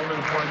Economic Development,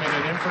 Employment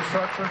and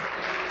Infrastructure.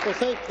 Well,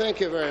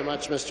 thank you very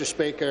much, Mr.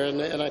 Speaker,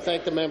 and I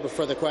thank the member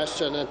for the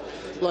question. And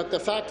look, the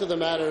fact of the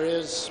matter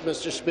is,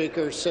 Mr.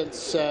 Speaker,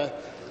 since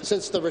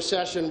the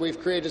recession, we've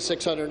created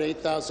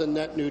 608,000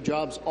 net new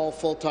jobs, all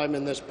full-time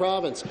in this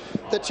province.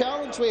 The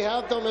challenge we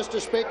have, though,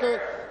 Mr.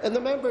 Speaker, and the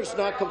member's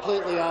not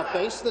completely off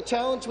base, the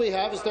challenge we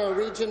have is there are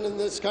regions in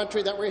this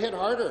country that were hit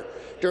harder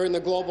during the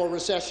global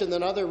recession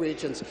than other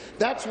regions.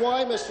 That's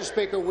why, Mr.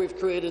 Speaker, we've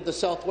created the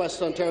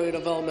Southwest Ontario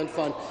Development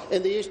Fund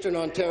and the Eastern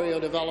Ontario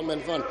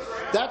Development Fund.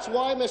 That's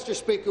why, Mr.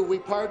 Speaker, we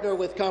partner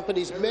with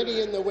companies,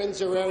 many in the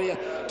Windsor area,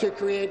 to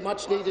create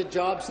much-needed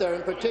jobs there,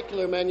 in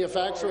particular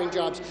manufacturing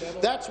jobs.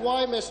 That's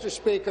why, Mr.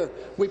 Speaker,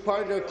 we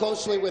partner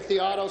closely with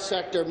the auto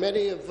sector,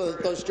 many of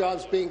those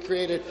jobs being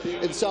created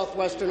in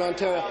southwestern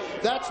Ontario.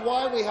 That's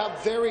why we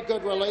have very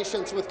good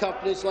relations with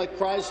companies like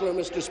Chrysler,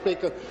 Mr.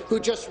 Speaker, who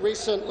just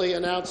recently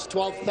announced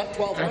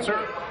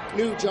 1,200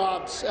 new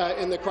jobs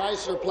in the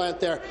Chrysler plant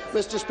there.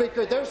 Mr.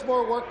 Speaker, there's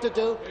more work to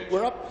do.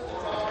 We're up.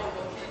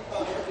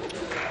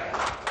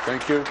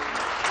 Thank you.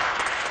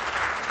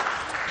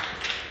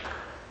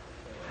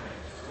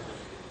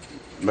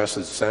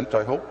 Message sent,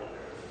 I hope.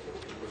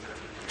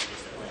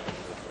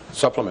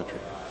 Supplementary.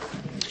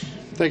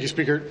 Thank you,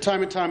 Speaker.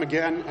 Time and time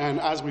again, and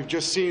as we've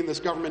just seen, this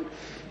government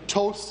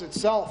toasts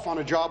itself on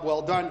a job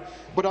well done,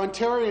 but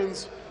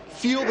Ontarians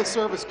feel the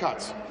service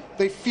cuts.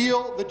 They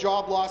feel the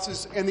job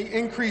losses and the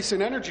increase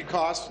in energy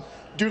costs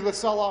due to the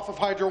sell-off of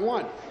Hydro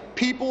One.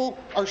 People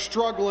are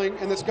struggling,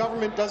 and this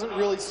government doesn't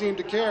really seem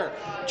to care.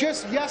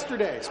 Just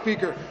yesterday,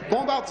 Speaker,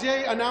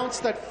 Bombardier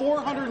announced that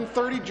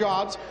 430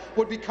 jobs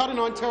would be cut in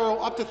Ontario,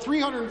 up to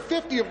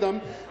 350 of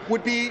them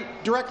would be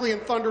directly in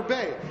Thunder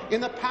Bay.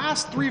 In the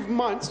past 3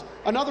 months,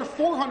 another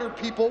 400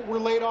 people were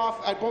laid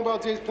off at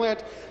Bombardier's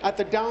plant at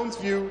the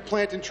Downsview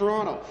plant in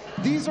Toronto.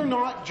 These are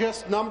not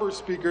just numbers,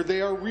 Speaker.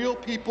 They are real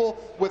people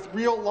with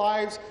real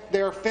lives.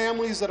 They are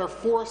families that are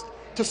forced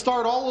to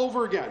start all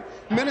over again.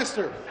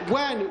 Minister,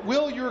 when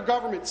will your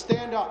government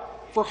stand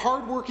up for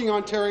hard-working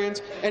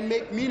Ontarians and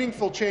make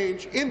meaningful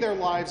change in their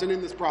lives and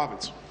in this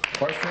province?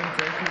 Question.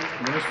 Thank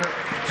you, Minister.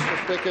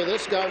 Mr. Speaker,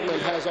 this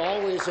government has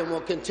always and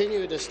will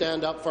continue to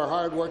stand up for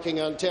hard-working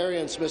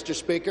Ontarians, Mr.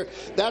 Speaker.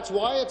 That's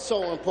why it's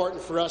so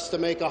important for us to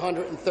make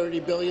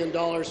 $130 billion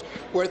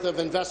worth of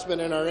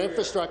investment in our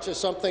infrastructure,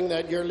 something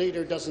that your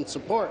leader doesn't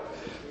support,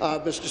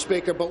 Mr.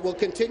 Speaker, but we'll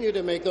continue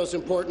to make those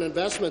important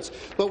investments.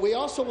 But we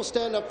also will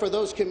stand up for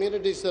those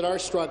communities that are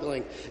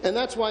struggling. And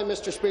that's why,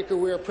 Mr. Speaker,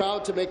 we are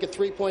proud to make a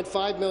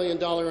 $3.5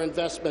 million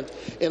investment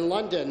in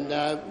London,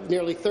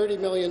 nearly $30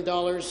 million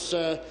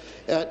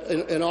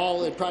in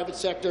all in private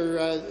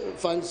sector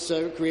funds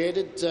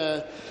created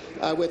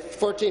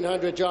with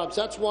 1,400 jobs.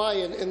 That's why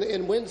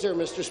in Windsor,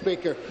 Mr.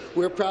 Speaker,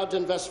 we're proud to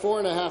invest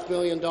 $4.5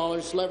 million,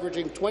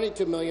 leveraging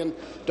 $22 million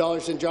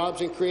in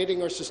jobs and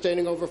creating or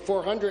sustaining over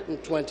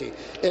 420.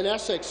 In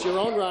Essex, your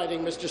own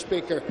riding, Mr.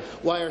 Speaker,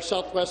 why our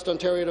Southwest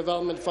Ontario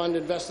Development Fund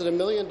invested $1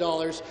 million,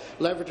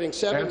 leveraging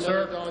 $7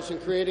 million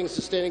and creating and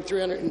sustaining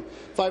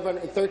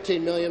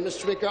 $513 million.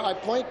 Mr. Speaker, I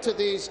point to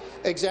these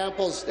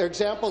examples. They're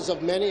examples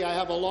of many. I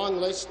have a long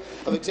list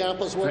of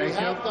examples where we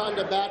have gone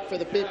to bat for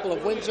the people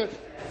of Windsor.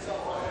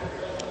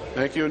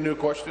 Thank you. A new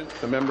question.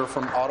 The member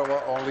from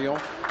Ottawa-Orléans.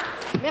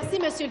 Thank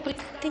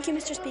you,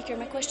 Mr. Speaker.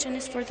 My question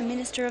is for the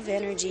Minister of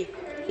Energy.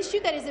 The issue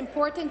that is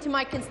important to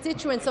my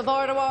constituents of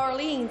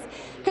Ottawa-Orleans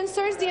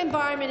concerns the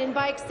environment and,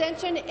 by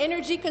extension,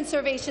 energy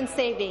conservation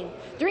saving.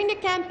 During the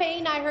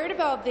campaign, I heard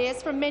about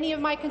this from many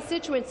of my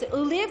constituents who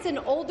live in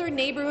older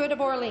neighbourhood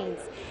of Orleans.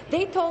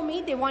 They told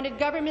me they wanted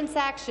government's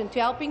action to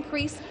help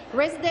increase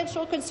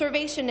residential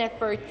conservation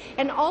effort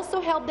and also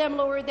help them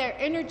lower their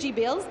energy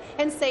bills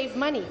and save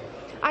money.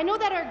 I know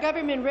that our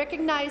government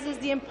recognizes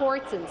the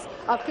importance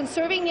of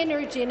conserving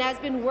energy and has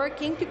been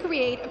working to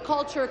create a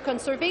culture of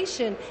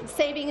conservation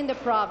saving in the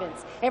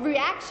province. Every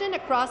action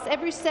across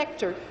every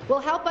sector will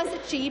help us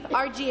achieve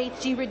our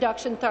GHG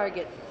reduction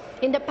target.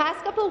 In the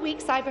past couple of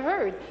weeks, I've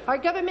heard our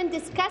government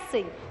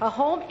discussing a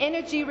home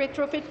energy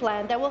retrofit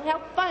plan that will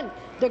help fund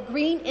the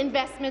Green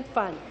Investment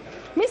Fund.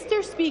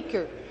 Mr.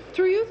 Speaker,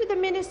 through you to the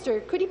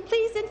Minister, could you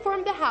please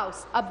inform the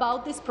House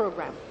about this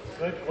program?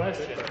 Good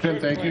question.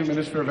 Thank you,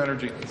 Minister of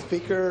Energy.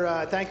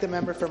 Speaker, thank the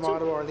member from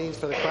Ottawa-Orleans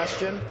for the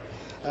question.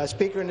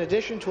 Speaker, in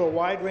addition to a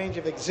wide range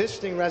of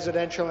existing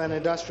residential and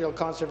industrial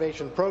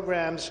conservation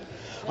programs,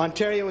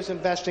 Ontario is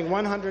investing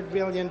 $100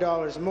 billion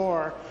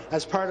more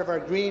as part of our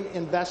Green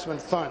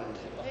Investment Fund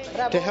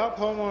to help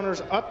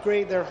homeowners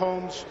upgrade their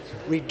homes,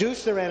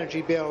 reduce their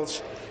energy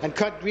bills, and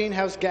cut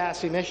greenhouse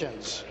gas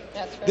emissions.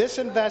 This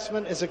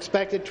investment is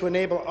expected to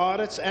enable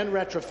audits and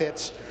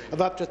retrofits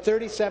of up to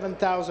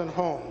 37,000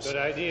 homes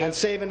and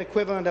save an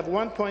equivalent of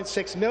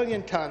 1.6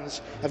 million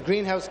tonnes of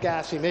greenhouse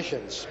gas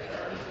emissions.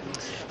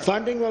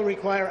 Funding will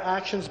require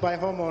actions by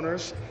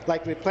homeowners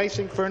like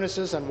replacing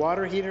furnaces and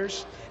water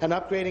heaters and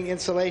upgrading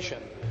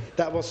insulation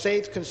that will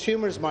save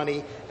consumers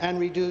money and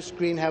reduce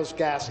greenhouse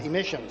gas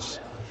emissions.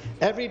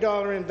 Every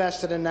dollar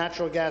invested in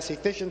natural gas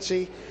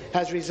efficiency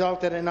has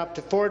resulted in up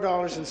to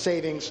 $4 in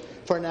savings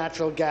for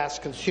natural gas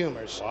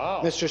consumers.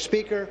 Wow. Mr.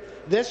 Speaker,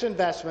 this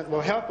investment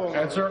will help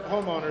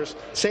homeowners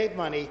save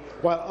money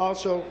while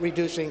also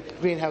reducing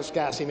greenhouse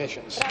gas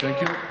emissions. Thank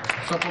you.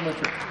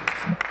 Supplementary.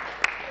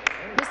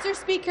 Mr.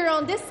 Speaker,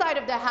 on this side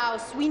of the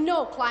House, we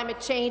know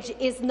climate change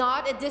is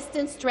not a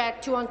distant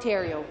threat to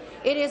Ontario.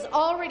 It is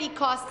already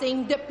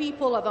costing the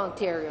people of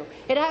Ontario.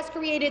 It has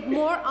created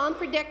more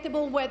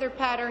unpredictable weather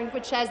patterns,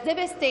 which has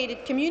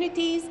devastated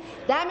communities,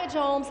 damaged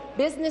homes,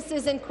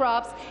 businesses and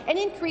crops, and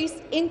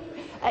increased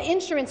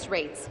insurance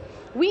rates.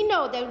 We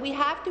know that we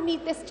have to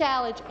meet this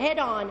challenge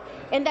head-on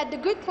and that the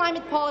good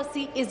climate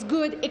policy is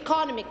good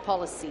economic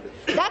policy.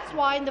 That's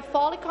why in the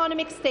Fall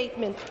Economic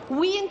Statement,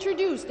 we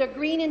introduced the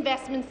Green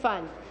Investment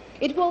Fund.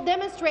 It will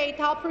demonstrate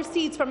how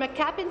proceeds from a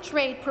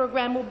cap-and-trade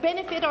program will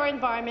benefit our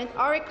environment,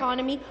 our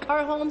economy,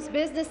 our homes,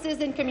 businesses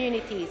and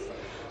communities.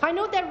 I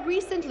know that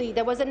recently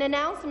there was an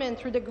announcement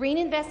through the Green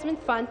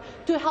Investment Fund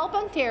to help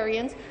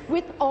Ontarians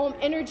with home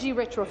energy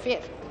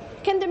retrofit.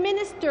 Can the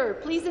Minister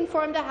please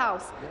inform the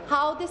House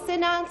how this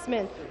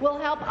announcement will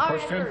help our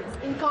efforts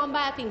in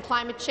combating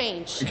climate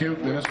change? Thank you,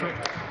 Minister.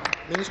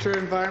 Minister of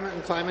Environment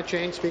and Climate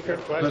Change, Speaker.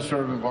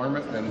 Minister of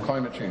Environment and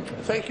Climate Change.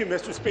 Thank you,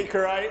 Mr.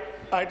 Speaker.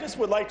 I just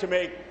would like to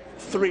make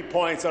 3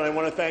 points, and I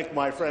want to thank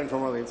my friend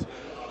from Orleans.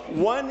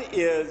 One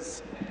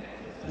is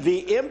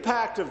the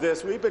impact of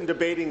this. We've been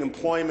debating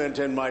employment,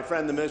 and my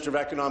friend, the Minister of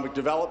Economic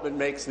Development,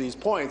 makes these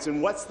points.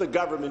 And what's the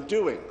government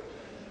doing?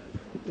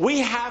 We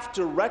have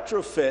to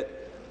retrofit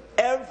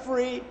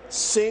every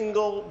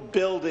single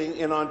building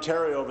in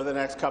Ontario over the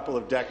next couple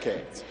of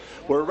decades.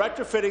 We're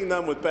retrofitting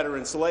them with better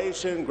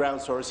insulation,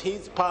 ground source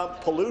heat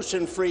pump,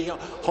 pollution-free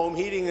home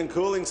heating and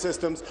cooling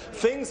systems,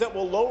 things that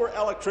will lower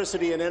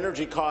electricity and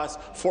energy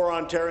costs for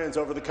Ontarians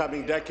over the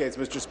coming decades,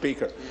 Mr.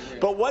 Speaker.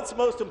 But what's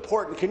most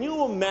important, can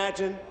you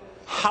imagine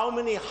how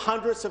many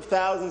hundreds of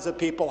thousands of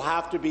people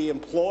have to be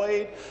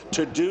employed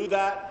to do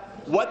that?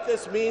 what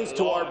this means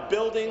to our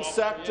building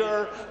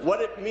sector,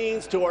 what it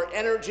means to our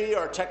energy,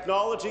 our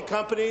technology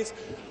companies.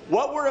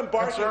 What we're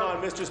embarking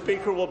on, Mr.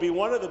 Speaker, will be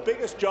one of the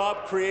biggest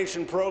job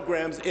creation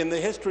programs in the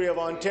history of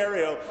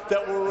Ontario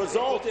that will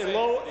result in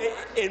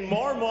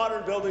more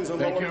modern buildings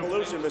and lower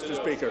pollution, Mr.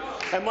 Speaker.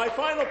 And my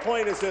final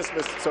point is this,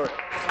 Mr. Sorry.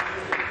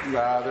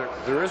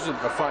 There isn't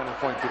a final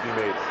point to be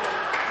made.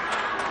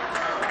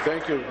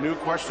 Thank you. New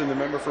question, the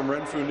member from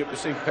Renfrew,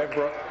 Nipissing,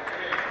 Pembroke.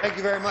 Thank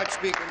you very much,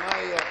 Speaker.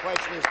 My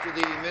question is to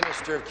the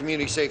Minister of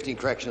Community Safety and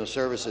Correctional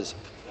Services.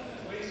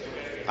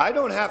 I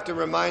don't have to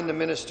remind the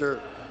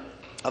Minister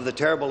of the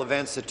terrible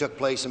events that took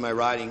place in my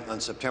riding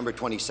on September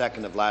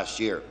 22nd of last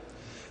year.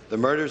 The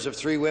murders of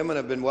 3 women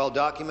have been well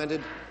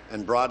documented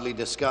and broadly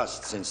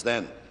discussed since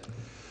then.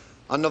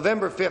 On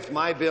November 5th,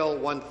 my Bill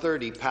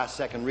 130 passed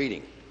second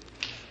reading.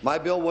 My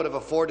bill would have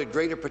afforded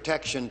greater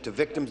protection to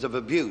victims of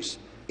abuse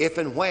if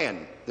and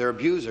when their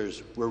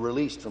abusers were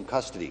released from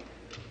custody.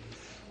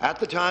 At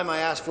the time, I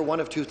asked for one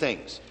of 2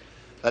 things: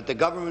 that the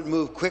government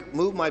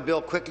move my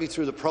bill quickly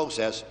through the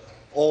process,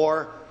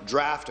 or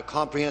draft a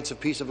comprehensive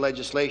piece of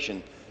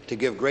legislation to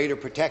give greater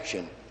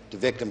protection to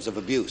victims of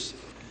abuse.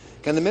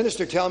 Can the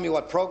minister tell me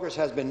what progress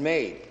has been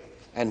made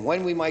and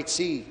when we might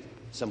see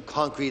some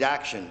concrete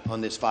action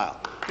on this file?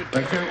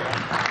 Thank you.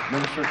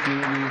 Minister of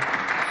Community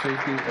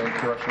Safety and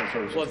Correctional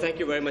Services. Well, thank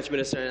you very much,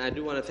 Minister. And I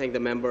do want to thank the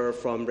member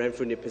from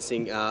Renfrew,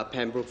 Nipissing,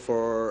 Pembroke,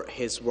 for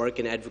his work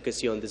and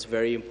advocacy on this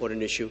very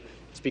important issue.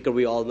 Speaker,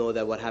 we all know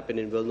that what happened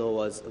in Wilno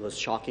was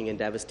shocking and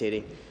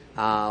devastating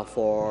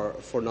for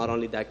not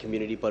only that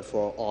community but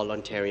for all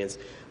Ontarians.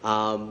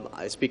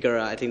 Speaker,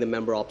 I think the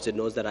member opposite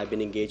knows that I've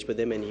been engaged with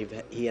him, and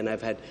he and I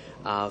have had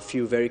a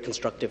few very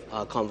constructive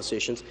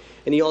conversations.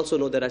 And he also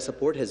knows that I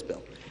support his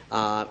bill.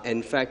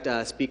 In fact,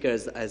 Speaker,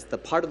 as the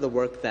part of the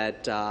work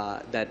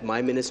that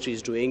my ministry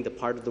is doing, the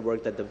part of the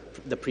work that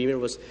the Premier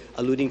was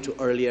alluding to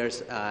earlier,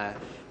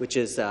 which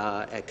is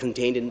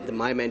contained in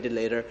my mandate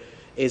later,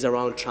 is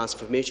around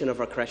transformation of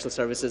our correctional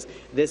services.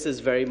 This is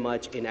very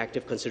much in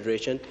active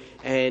consideration,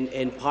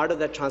 and part of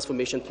that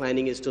transformation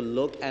planning is to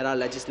look at our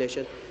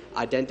legislation,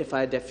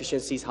 identify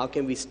deficiencies, how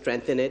can we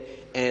strengthen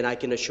it, and I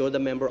can assure the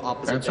member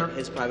opposite that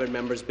his private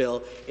member's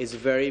bill is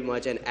very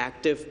much an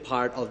active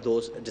part of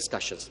those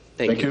discussions.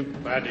 Thank you.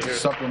 Glad to hear.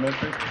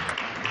 Supplementary.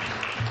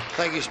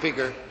 Thank you,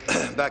 Speaker.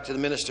 Back to the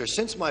minister.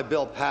 Since my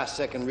bill passed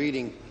second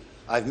reading,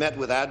 I've met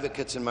with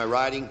advocates in my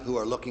riding who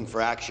are looking for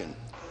action.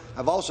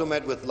 I've also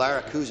met with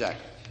Lara Kuzak,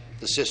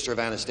 the sister of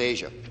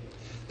Anastasia.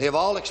 They have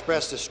all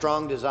expressed a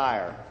strong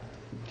desire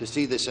to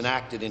see this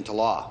enacted into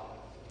law.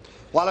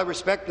 While I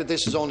respect that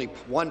this is only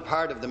one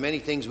part of the many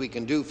things we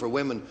can do for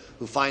women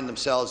who find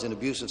themselves in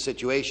abusive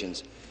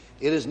situations,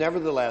 it is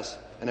nevertheless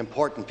an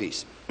important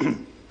piece.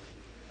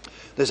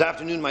 This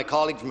afternoon, my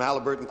colleague from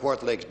Haliburton,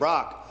 Kawartha Lakes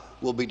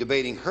Brock will be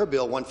debating her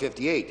Bill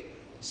 158,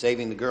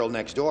 Saving the Girl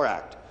Next Door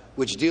Act,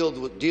 which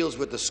deals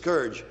with the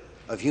scourge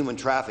of human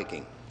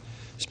trafficking.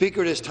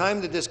 Speaker, it is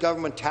time that this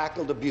government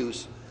tackled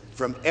abuse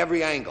from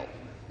every angle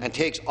and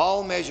takes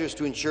all measures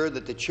to ensure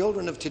that the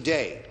children of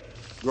today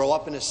grow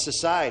up in a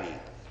society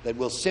that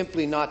will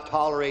simply not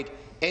tolerate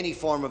any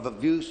form of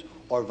abuse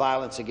or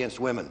violence against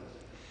women.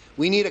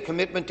 We need a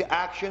commitment to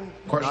action,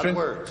 not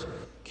words.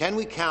 Can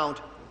we count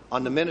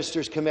on the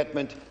minister's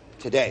commitment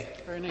today?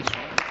 Very nice.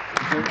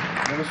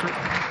 Minister?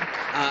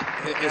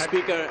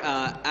 Speaker,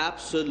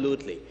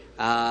 absolutely.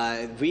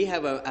 We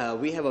have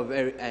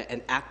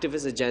an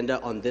activist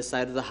agenda on this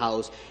side of the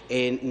House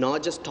in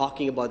not just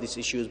talking about these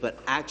issues, but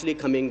actually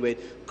coming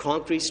with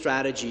concrete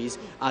strategies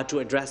to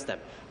address them.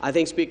 I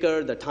think,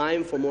 Speaker, the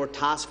time for more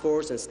task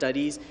force and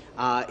studies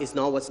is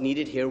not what's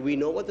needed here. We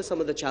know what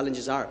some of the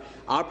challenges are.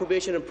 Our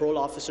probation and parole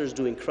officers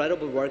do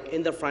incredible work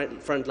in the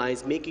front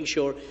lines, making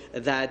sure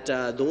that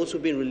those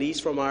who've been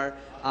released from our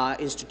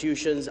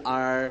institutions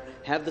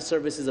have the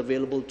services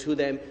available to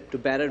them to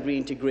better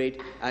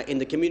reintegrate in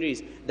the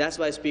communities. That's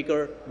why,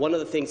 Speaker, one of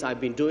the things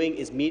I've been doing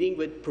is meeting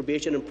with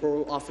probation and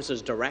parole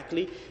officers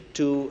directly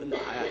to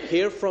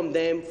hear from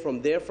them,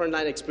 from their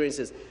frontline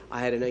experiences. I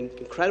had an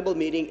incredible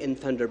meeting in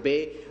Thunder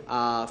Bay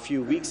a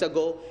few weeks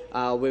ago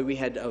where we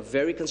had a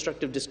very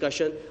constructive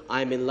discussion.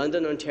 I'm in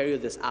London, Ontario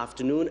this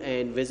afternoon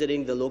and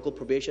visiting the local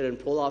probation and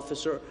parole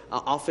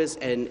office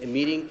and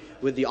meeting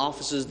with the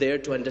officers there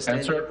to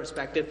understand their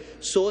perspective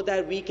so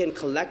that we can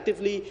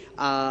collectively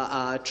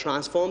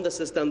transform the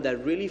system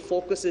that really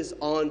focuses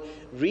on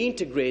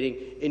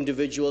reintegrating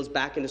individuals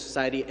back into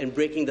society and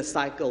breaking the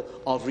cycle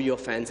of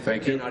reoffense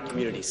in our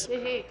communities.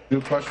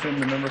 New question,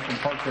 the member from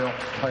Parkdale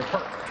High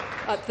Park.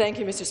 Thank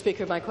you, Mr.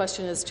 Speaker. My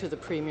question is to the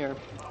Premier.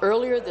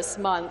 Earlier this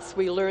month,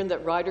 we learned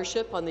that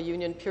ridership on the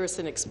Union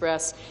Pearson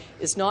Express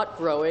is not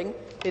growing.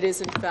 It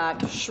is, in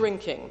fact,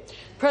 shrinking.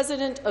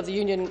 President of the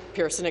Union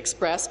Pearson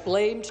Express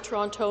blamed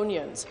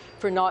Torontonians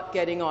for not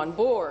getting on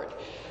board.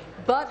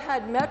 But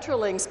had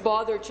Metrolinx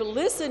bothered to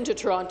listen to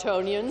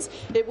Torontonians,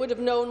 it would have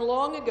known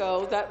long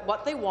ago that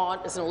what they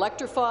want is an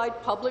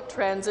electrified public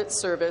transit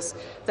service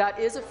that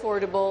is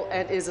affordable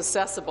and is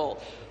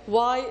accessible.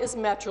 Why is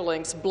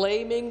Metrolinx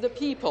blaming the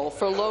people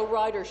for low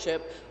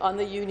ridership on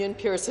the Union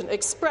Pearson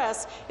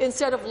Express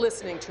instead of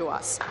listening to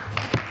us?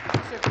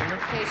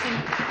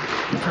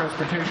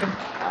 Transportation.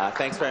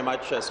 Thanks very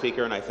much,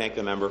 Speaker, and I thank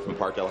the member from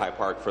Parkdale High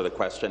Park for the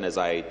question. As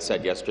I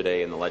said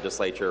yesterday in the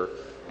legislature,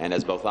 and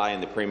as both I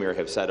and the Premier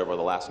have said over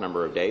the last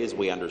number of days,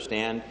 we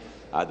understand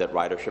that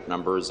ridership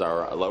numbers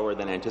are lower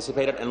than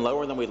anticipated and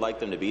lower than we'd like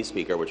them to be,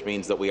 Speaker, which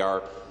means that we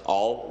are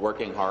all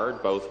working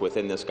hard, both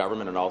within this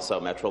government and also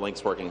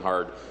Metrolinx working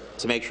hard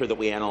to make sure that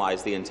we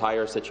analyze the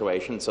entire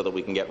situation so that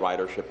we can get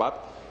ridership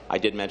up. I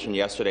did mention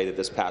yesterday that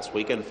this past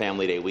weekend,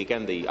 Family Day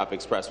weekend, the Up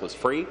Express was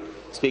free,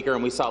 Speaker,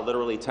 and we saw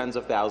literally tens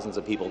of thousands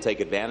of people take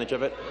advantage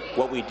of it.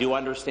 What we do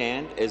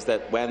understand is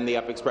that when the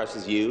Up Express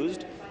is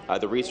used,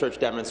 the research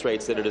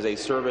demonstrates that it is a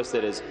service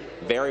that is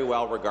very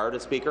well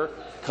regarded, Speaker.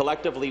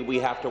 Collectively, we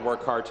have to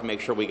work hard to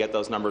make sure we get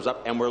those numbers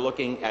up, and we're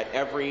looking at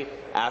every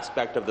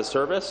aspect of the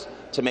service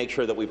to make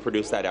sure that we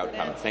produce that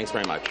outcome. Thanks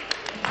very much.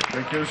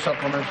 Thank you.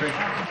 Supplementary.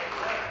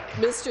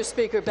 Mr.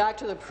 Speaker, back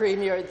to the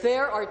Premier.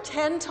 There are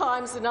 10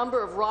 times the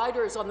number of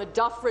riders on the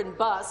Dufferin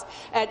bus,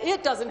 and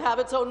it doesn't have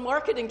its own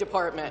marketing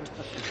department.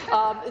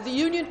 The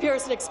Union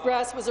Pearson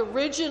Express was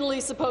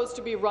originally supposed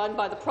to be run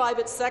by the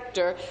private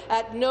sector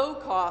at no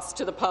cost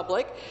to the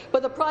public,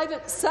 but the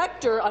private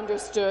sector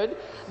understood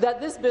that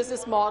this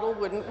business model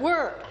wouldn't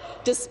work.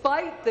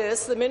 Despite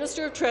this, the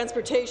Minister of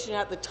Transportation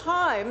at the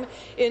time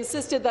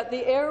insisted that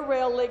the Air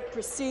Rail link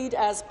proceed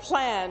as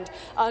planned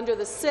under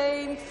the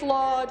same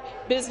flawed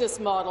business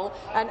model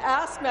and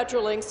asked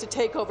Metrolinx to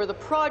take over the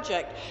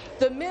project.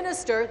 That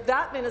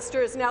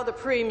minister is now the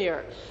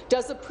Premier.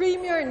 Does the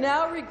Premier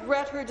now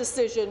regret her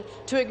decision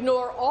to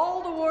ignore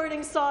all the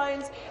warning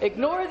signs,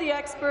 ignore the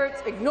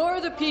experts,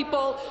 ignore the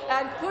people,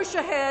 and push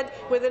ahead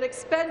with an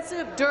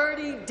expensive,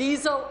 dirty,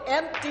 diesel,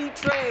 empty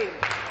train?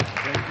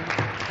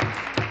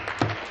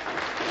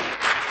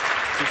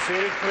 Be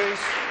seated, please.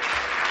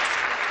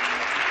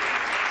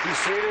 Be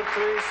seated,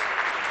 please.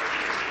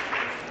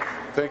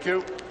 Thank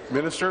you.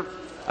 Minister.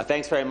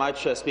 Thanks very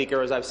much,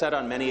 Speaker. As I've said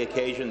on many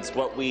occasions,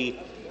 what we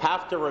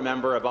have to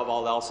remember above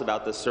all else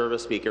about this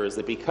service, Speaker, is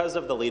that because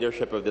of the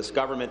leadership of this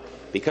government,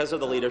 because of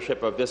the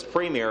leadership of this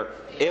Premier,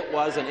 it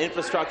was an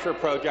infrastructure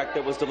project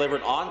that was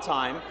delivered on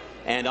time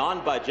and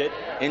on budget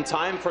in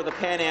time for the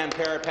Pan Am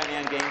Para-Pan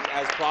Am Games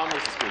as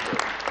promised, Speaker.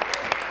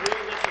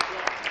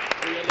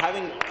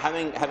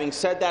 Having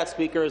said that,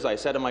 Speaker, as I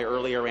said in my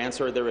earlier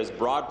answer, there is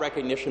broad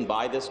recognition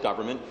by this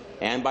government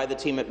and by the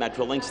team at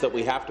Metrolinx that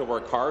we have to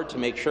work hard to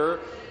make sure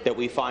that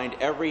we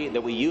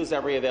use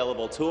every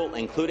available tool,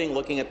 including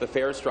looking at the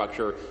fare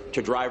structure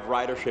to drive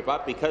ridership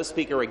up. Because,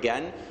 Speaker,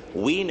 again,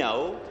 we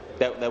know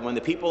that when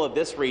the people of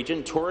this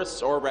region,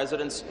 tourists or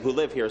residents who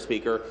live here,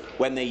 Speaker,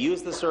 when they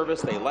use the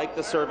service, they like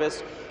the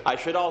service. I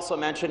should also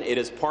mention it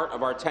is part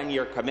of our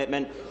 10-year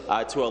commitment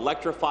to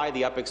electrify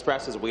the Up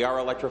Express, as we are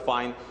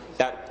electrifying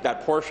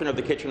that portion of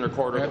the Kitchener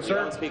corridor that we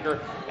own, Speaker.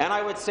 And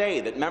I would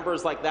say that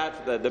members like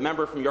that, the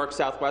member from York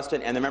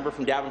South-Weston and the member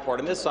from Davenport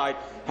on this side,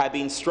 have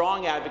been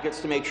strong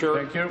advocates to make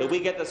sure that we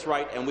get this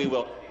right, and we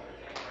will.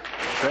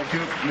 Thank you.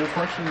 New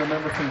question, the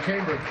member from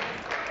Cambridge.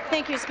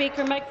 Thank you,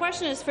 Speaker. My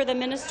question is for the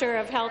Minister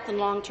of Health and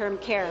Long-Term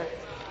Care.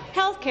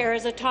 Healthcare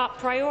is a top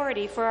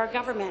priority for our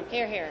government.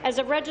 Hear, hear. As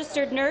a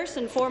registered nurse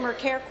and former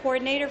care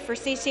coordinator for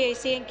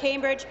CCAC in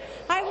Cambridge,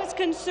 I was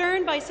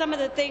concerned by some of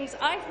the things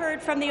I've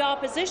heard from the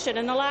opposition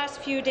in the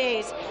last few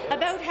days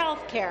about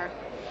healthcare.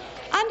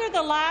 Under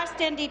the last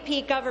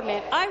NDP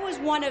government, I was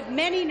one of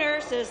many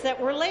nurses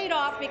that were laid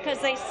off because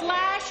they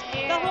slashed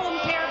the home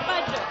care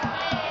budget.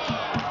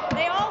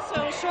 They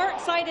also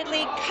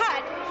short-sightedly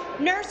cut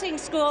nursing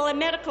school and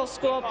medical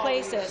school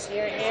places.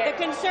 The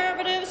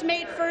Conservatives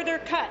made further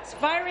cuts,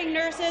 firing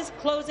nurses,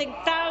 closing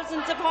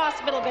thousands of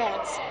hospital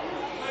beds.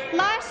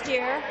 Last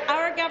year,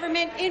 our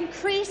government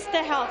increased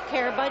the health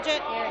care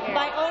budget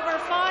by over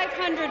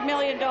 $500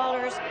 million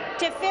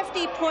to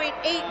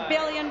 $50.8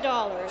 billion.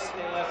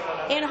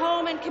 In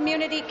home and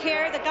community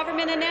care, the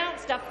government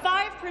announced a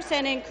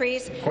 5%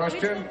 increase,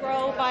 which will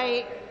grow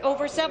by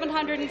over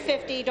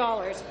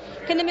 $750.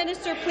 Can the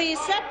minister please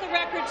set the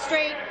record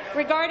straight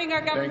regarding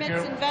our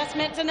government's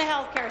investments in the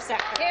health care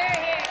sector?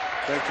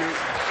 Thank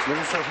you.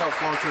 Minister of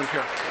Health, Long-Term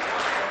Care.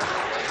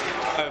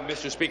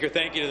 Mr. Speaker,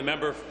 thank you to the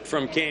member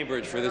from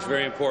Cambridge for this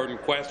very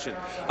important question.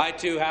 I,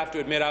 too, have to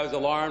admit I was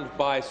alarmed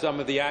by some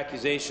of the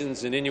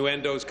accusations and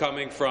innuendos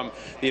coming from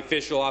the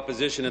official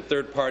opposition and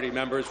third-party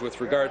members with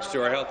regards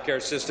to our health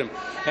care system.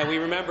 And we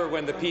remember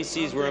when the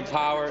PCs were in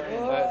power,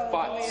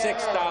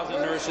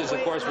 6,000 nurses,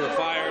 of course, were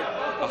fired,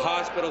 the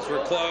hospitals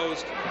were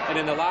closed, and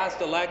in the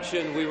last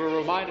election, we were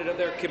reminded of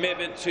their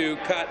commitment to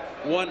cut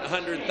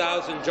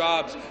 100,000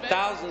 jobs,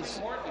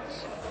 thousands.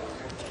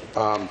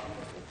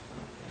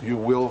 You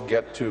will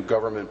get to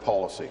government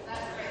policy.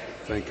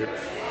 Thank you.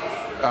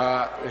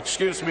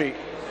 Excuse me.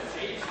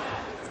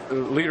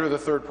 Leader of the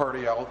third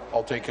party,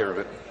 I'll take care of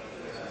it.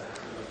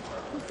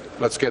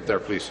 Let's get there,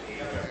 please.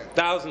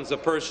 Thousands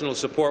of personal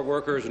support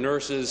workers,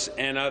 nurses,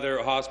 and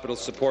other hospital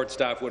support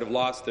staff would have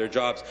lost their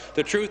jobs.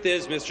 The truth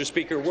is, Mr.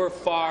 Speaker, we're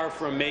far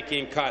from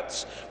making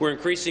cuts. We're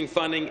increasing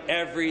funding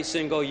every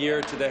single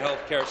year to the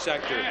healthcare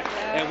sector,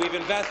 and we've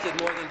invested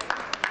more than,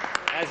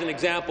 as an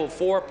example,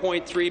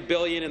 $4.3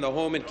 billion in the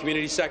home and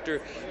community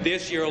sector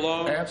this year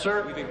alone.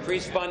 Answer. We've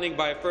increased funding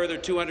by a further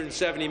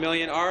 $270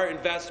 million. Our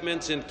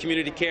investments in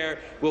community care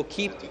will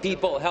keep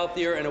people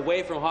healthier and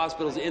away from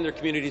hospitals in their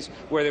communities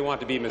where they want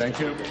to be, Mr. Thank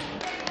you.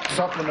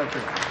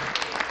 Supplementary.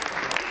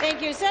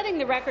 Thank you. Setting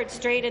the record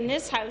straight in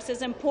this House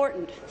is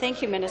important.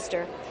 Thank you,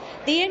 Minister.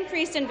 The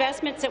increased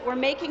investments that we're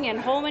making in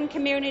home and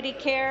community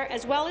care,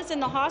 as well as in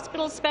the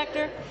hospital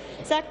sector,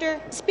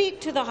 speak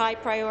to the high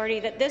priority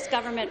that this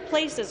government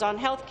places on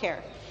health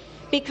care.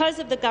 Because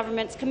of the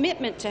government's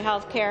commitment to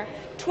health care,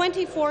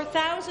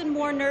 24,000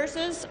 more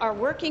nurses are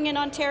working in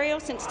Ontario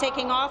since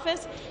taking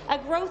office, a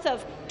growth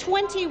of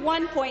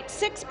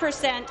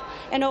 21.6%,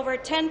 and over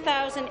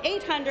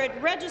 10,800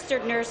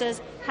 registered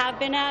nurses have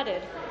been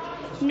added.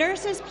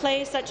 Nurses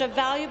play such a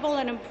valuable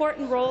and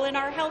important role in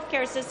our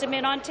healthcare system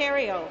in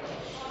Ontario.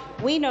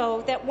 We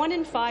know that 1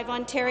 in 5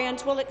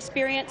 Ontarians will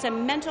experience a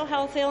mental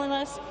health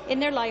illness in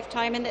their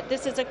lifetime, and that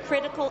this is a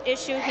critical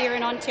issue here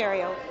in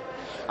Ontario.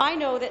 I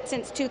know that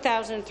since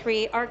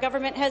 2003, our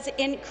government has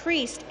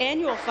increased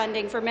annual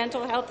funding for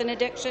mental health and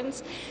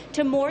addictions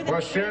to more than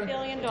 $3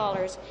 billion.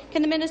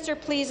 Can the minister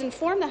please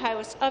inform the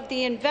House of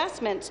the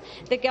investments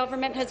the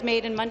government has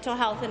made in mental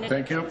health and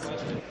addictions? Thank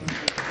you.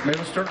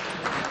 Minister.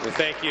 Well,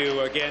 thank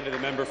you again to the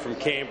member from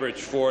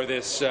Cambridge for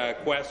this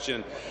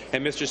question.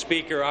 And, Mr.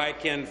 Speaker, I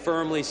can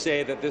firmly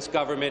say that this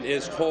government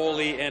is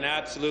wholly and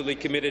absolutely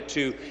committed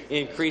to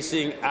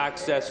increasing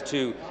access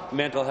to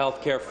mental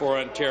health care for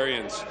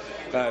Ontarians.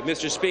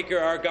 Mr. Speaker,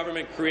 our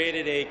government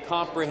created a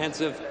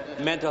comprehensive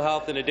mental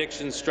health and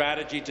addiction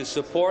strategy to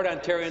support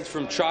Ontarians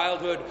from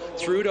childhood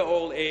through to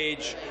old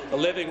age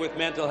living with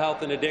mental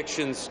health and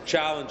addictions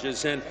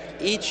challenges. And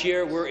each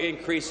year we're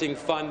increasing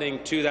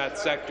funding to that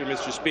sector,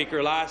 Mr.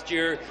 Speaker. Last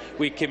year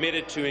we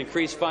committed to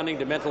increase funding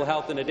to mental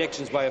health and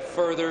addictions by a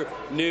further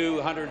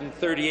new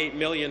 $138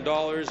 million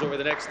over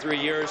the next 3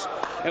 years.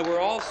 And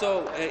we're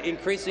also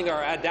increasing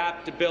our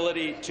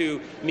adaptability to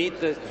meet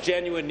the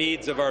genuine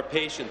needs of our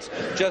patients.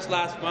 Just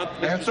last month,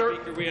 Mr.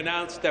 Speaker, we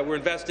announced that we're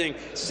investing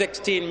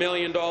 $16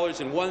 million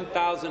in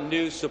 1,000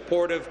 new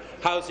supportive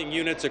housing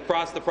units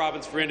across the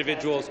province for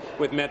individuals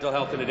with mental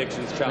health and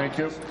addictions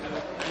challenges.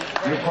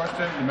 Thank you. Your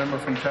question, the member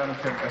from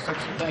Chatham-Kent Essex.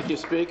 Thank you,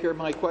 Speaker.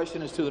 My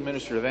question is to the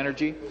Minister of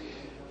Energy.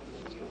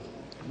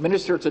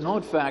 Minister, it's a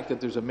known fact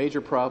that there's a major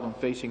problem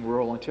facing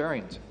rural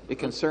Ontarians. It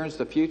concerns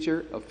the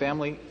future of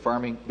family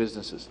farming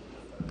businesses.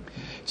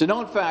 It's a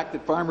known fact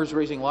that farmers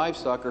raising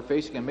livestock are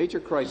facing a major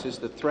crisis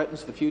that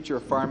threatens the future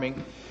of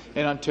farming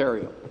in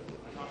Ontario.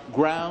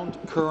 Ground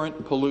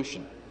current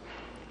pollution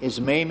is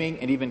maiming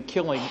and even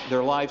killing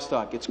their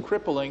livestock. It's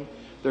crippling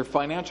their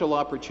financial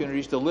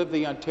opportunities to live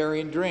the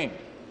Ontarian dream.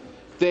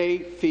 They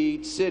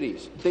feed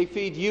cities. They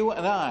feed you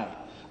and I,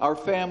 our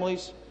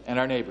families, and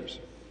our neighbours.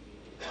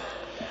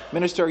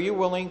 Minister, are you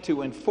willing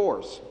to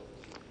enforce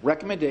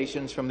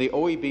recommendations from the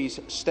OEB's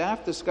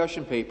staff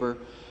discussion paper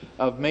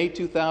of May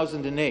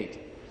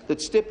 2008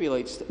 that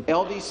stipulates that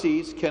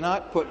LDCs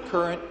cannot put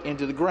current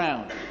into the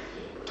ground?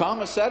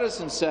 Thomas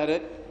Edison said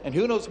it, and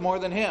who knows more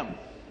than him?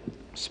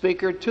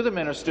 Speaker, to the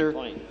minister,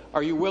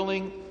 are you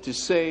willing to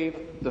save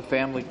the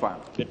family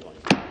farm?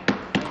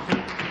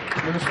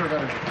 Minister of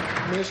Energy.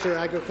 Minister of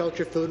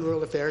Agriculture, Food and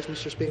Rural Affairs,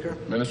 Mr. Speaker.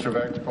 Minister of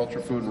Agriculture,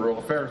 Food and Rural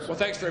Affairs. Well,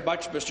 thanks very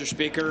much, Mr.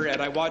 Speaker,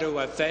 and I want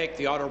to thank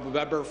the honourable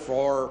member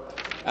for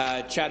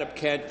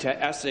Chatham-Kent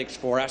Essex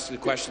for asking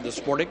the question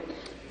this morning.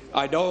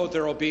 I know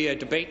there will be a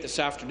debate this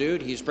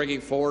afternoon. He's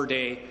bringing forward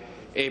a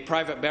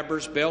private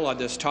member's bill on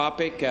this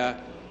topic,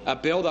 a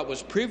bill that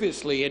was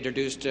previously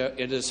introduced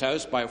in this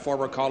House by a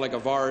former colleague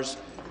of ours,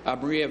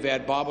 Maria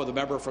Van Bommel, the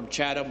member from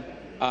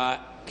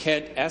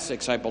Chatham-Kent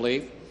Essex, I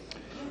believe.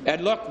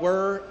 And look,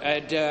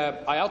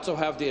 I also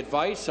have the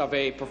advice of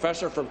a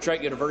professor from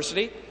Trent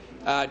University,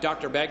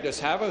 Dr. Magnus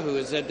Hava, who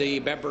is in the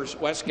members'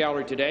 West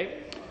Gallery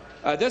today.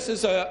 This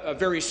is a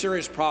very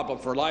serious problem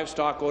for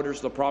livestock owners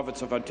in the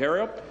province of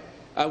Ontario.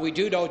 We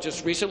do know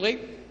just recently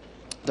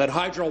that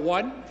Hydro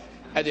One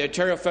and the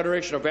Ontario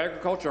Federation of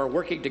Agriculture are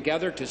working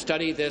together to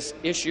study this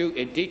issue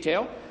in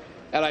detail,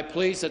 and I'm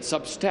pleased that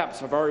some steps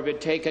have already been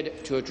taken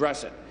to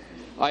address it.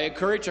 I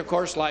encourage, of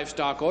course,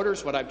 livestock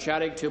owners when I'm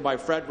chatting to my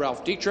friend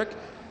Ralph Dietrich,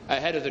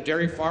 head of the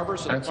dairy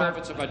farmers in the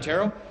province of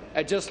Ontario,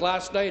 and just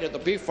last night at the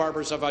Beef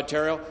Farmers of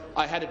Ontario,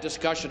 I had a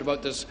discussion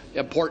about this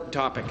important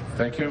topic.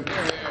 Thank you.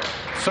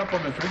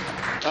 Supplementary.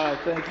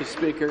 Thank you,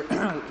 Speaker.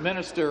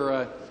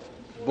 Minister,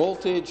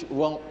 voltage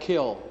won't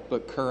kill,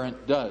 but current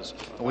does.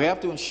 And we have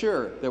to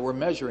ensure that we're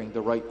measuring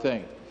the right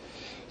thing.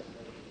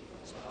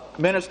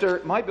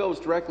 Minister, my bill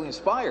was directly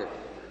inspired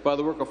by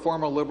the work of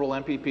former Liberal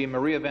MPP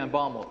Maria Van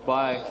Bommel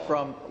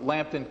from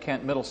Lambton,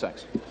 Kent,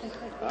 Middlesex.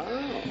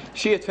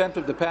 She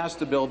attempted to pass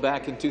the bill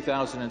back in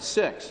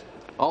 2006.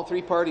 All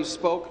three parties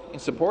spoke in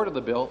support of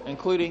the bill,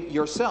 including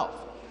yourself.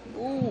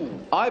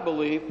 I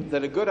believe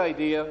that a good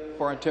idea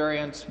for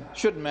Ontarians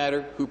shouldn't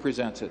matter who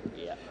presents it.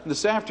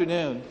 This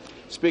afternoon,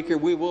 Speaker,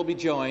 we will be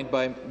joined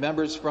by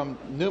members from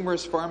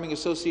numerous farming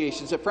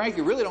associations that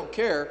frankly really don't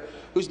care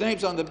whose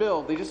name's on the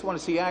bill. They just want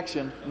to see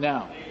action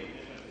now.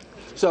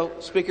 So,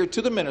 Speaker,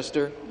 to the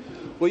Minister,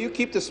 will you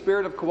keep the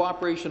spirit of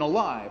cooperation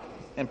alive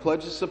and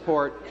pledge to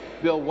support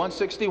Bill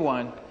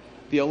 161,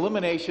 the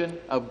elimination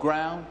of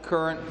ground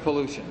current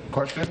pollution?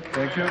 Question.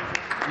 Thank you.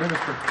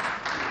 Minister.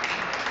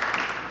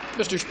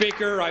 Mr.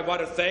 Speaker, I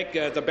want to thank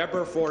the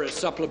member for his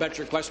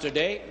supplementary question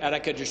today, and I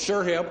can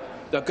assure him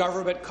the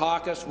Government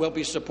Caucus will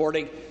be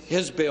supporting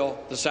his bill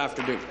this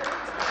afternoon.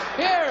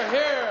 Hear,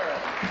 hear.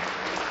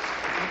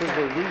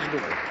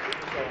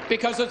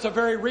 Because it's a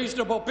very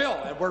reasonable bill,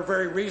 and we're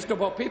very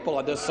reasonable people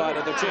on this side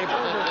of the chamber.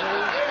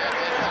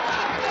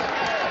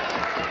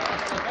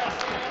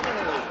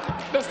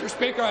 Mr.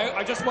 Speaker,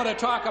 I just want to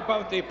talk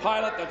about the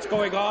pilot that's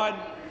going on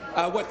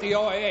with the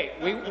OIA.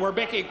 We're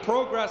making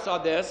progress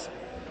on this.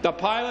 The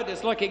pilot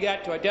is looking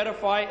at to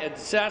identify and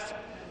assess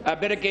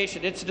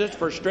mitigation incidents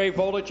for stray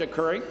voltage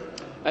occurring,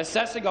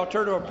 assessing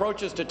alternative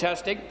approaches to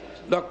testing,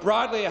 look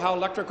broadly at how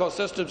electrical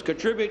systems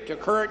contribute to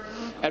current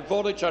and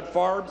voltage on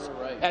farms,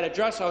 and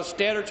address how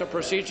standards and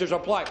procedures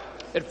apply.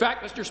 In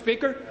fact, Mr.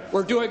 Speaker,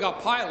 we're doing a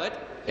pilot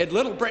in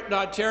Little Britain,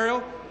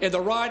 Ontario, in the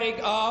riding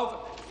of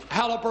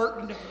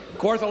Halliburton,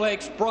 Kawartha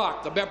Lakes,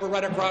 Brock, the member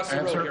right across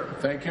the road here.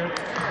 Thank you.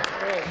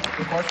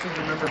 The question,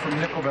 the member from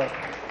Nickel Belt.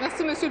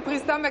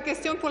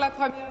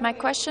 My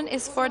question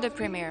is for the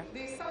Premier.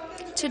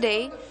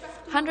 Today,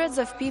 hundreds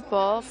of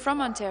people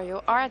from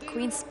Ontario are at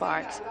Queen's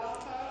Park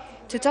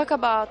to talk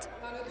about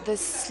the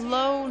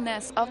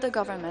slowness of the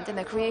government in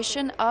the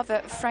creation of a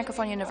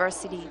Francophone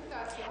university.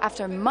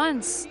 After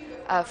months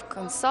of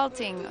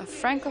consulting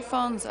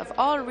Francophones of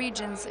all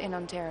regions in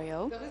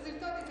Ontario,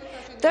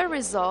 the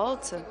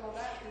result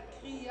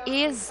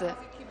is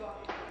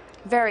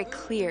very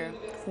clear.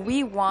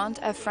 We want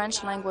a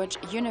French language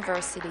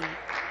university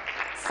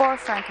for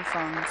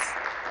Francophones.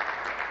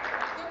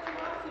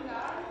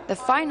 The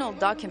final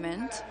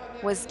document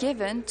was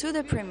given to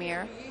the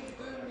Premier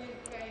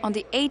on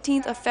the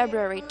 18th of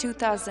February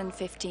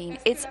 2015.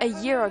 It's a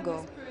year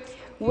ago.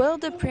 Will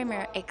the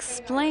Premier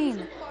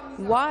explain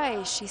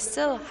why she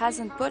still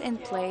hasn't put in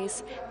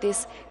place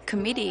this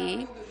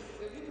committee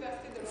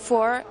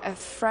for a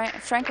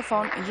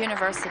Francophone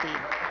university?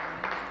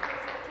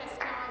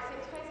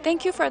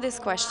 Thank you for this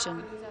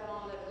question.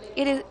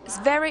 It is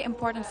very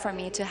important for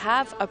me to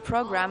have a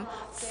program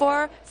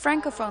for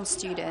Francophone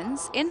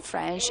students in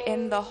French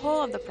in the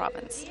whole of the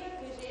province.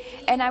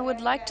 And I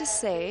would like to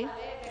say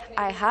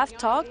I have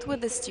talked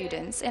with the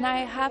students and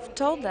I have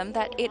told them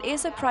that it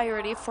is a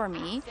priority for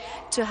me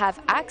to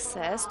have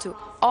access to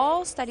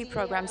all study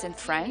programs in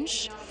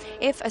French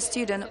if a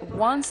student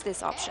wants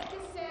this option.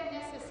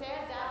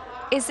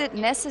 Is it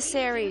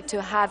necessary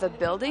to have a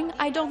building?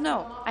 I don't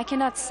know. I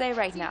cannot say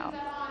right now.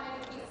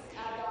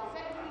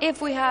 If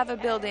we have a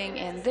building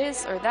in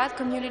this or that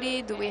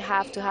community, do we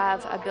have to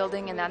have a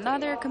building in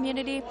another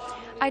community?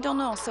 I don't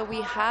know. So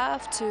we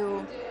have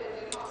to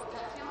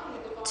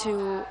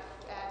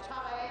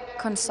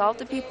consult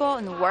the people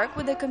and work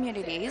with the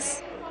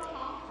communities.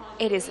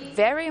 It is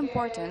very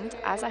important,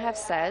 as I have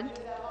said.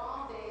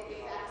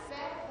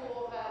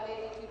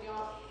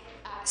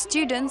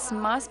 Students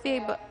must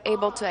be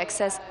able to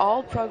access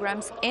all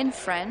programs in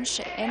French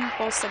in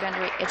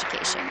post-secondary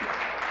education.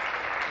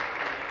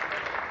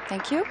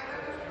 Thank you.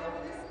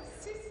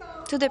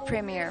 To the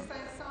Premier.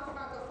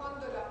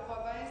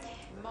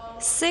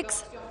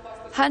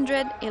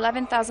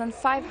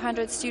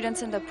 611,500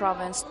 students in the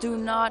province do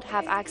not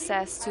have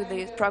access to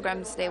the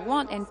programs they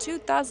want, and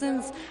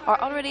 2,000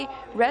 are already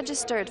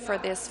registered for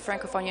this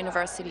Francophone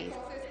university.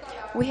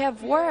 We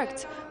have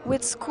worked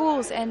with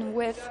schools and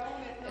with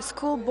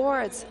school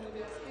boards.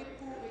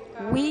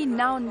 We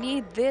now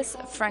need this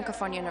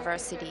Francophone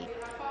university.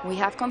 We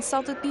have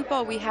consulted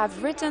people, we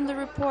have written the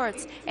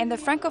reports, and the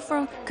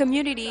Francophone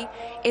community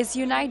is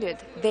united.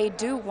 They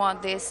do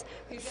want this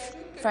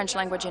French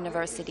language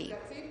university.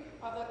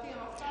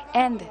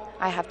 And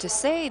I have to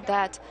say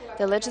that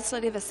the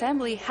Legislative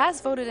Assembly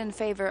has voted in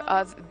favor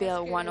of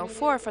Bill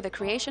 104 for the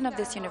creation of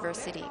this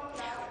university.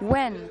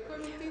 When,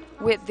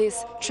 with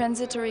this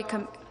transitory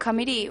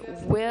committee,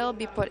 will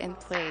be put in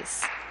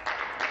place.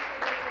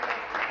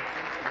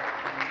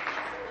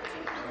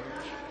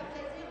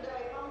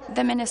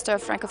 The Minister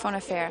of Francophone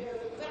Affairs.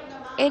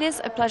 It is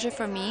a pleasure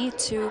for me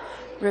to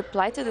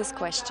reply to this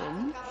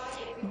question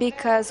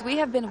because we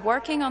have been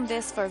working on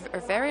this for a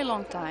very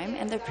long time,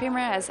 and the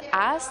Premier has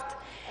asked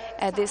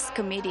this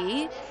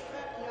committee,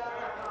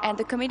 and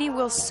the committee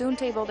will soon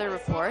table their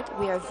report.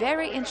 We are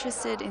very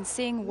interested in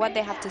seeing what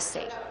they have to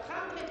say.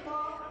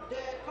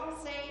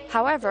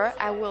 However,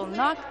 I will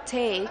not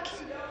take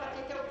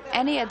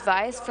any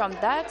advice from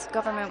that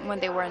government when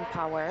they were in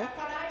power.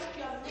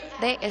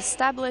 They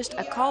established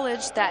a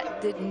college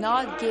that did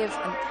not give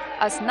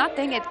us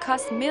nothing. It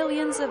cost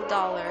millions of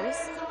dollars.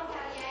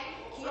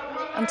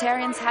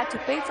 Ontarians had to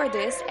pay for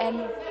this,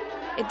 and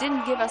it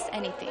didn't give us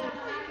anything.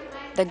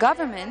 The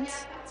government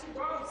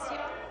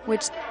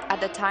which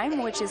at the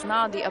time, which is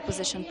now the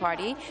opposition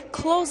party,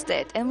 closed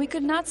it, and we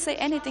could not say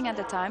anything at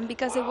the time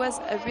because it was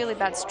a really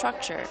bad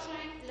structure.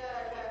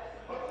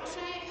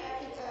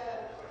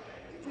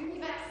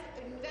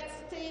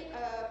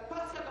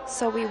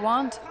 So we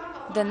want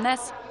the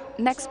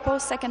next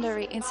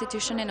post-secondary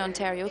institution in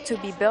Ontario to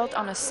be built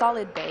on a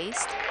solid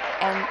base,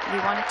 and we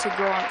want it to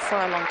go on for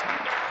a long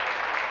time.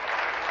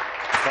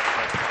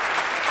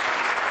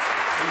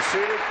 Be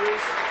seated,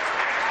 please.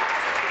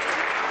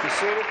 Be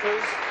seated,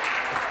 please.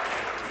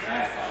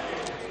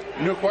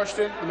 New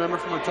question, the member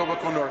from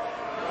Etobicoke North.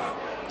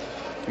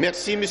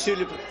 Merci, Monsieur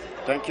le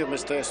Président. Thank you,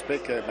 Mr.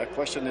 Speaker. My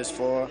question is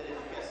for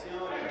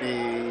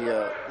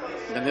the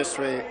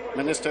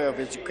Minister of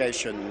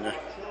Education.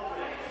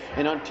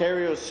 In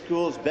Ontario,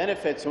 schools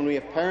benefits when we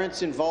have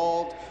parents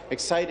involved,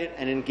 excited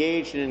and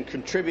engaged and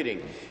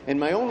contributing. In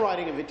my own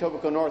riding of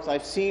Etobicoke North,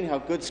 I've seen how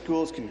good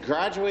schools can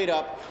graduate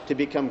up to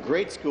become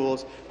great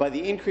schools by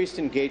the increased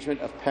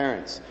engagement of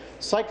parents.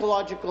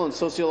 Psychological and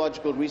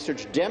sociological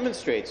research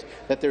demonstrates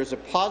that there is a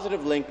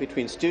positive link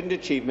between student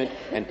achievement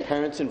and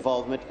parents'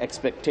 involvement,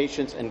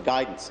 expectations and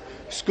guidance.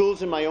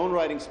 Schools in my own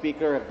riding,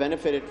 Speaker, have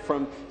benefited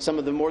from some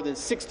of the more than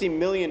 $60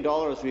 million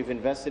we've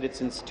invested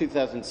since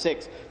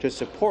 2006 to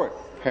support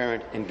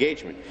parent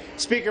engagement.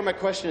 Speaker, my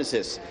question is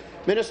this.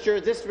 Minister,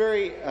 this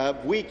very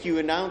week you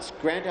announced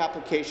grant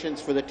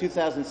applications for the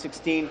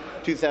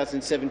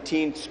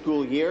 2016-2017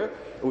 school year,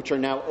 which are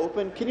now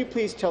open. Can you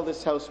please tell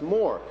this House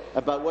more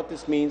about what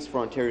this means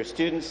for Ontario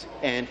students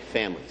and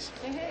families?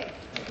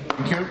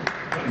 Thank you.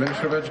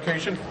 Minister of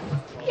Education.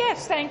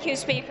 Yes, thank you,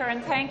 Speaker,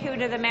 and thank you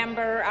to the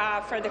member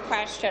for the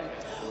question.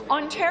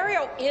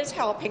 Ontario is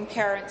helping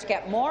parents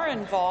get more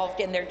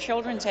involved in their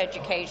children's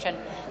education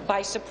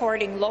by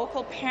supporting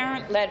local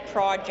parent-led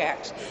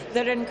projects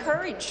that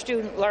encourage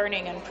student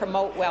learning and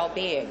promote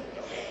well-being.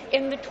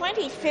 In the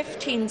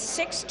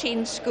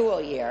 2015-16 school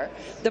year,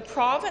 the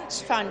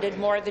province funded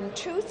more than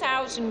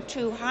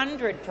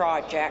 2,200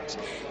 projects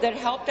that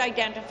helped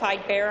identify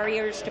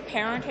barriers to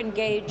parent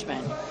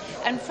engagement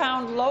and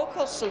found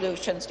local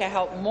solutions to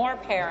help more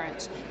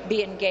parents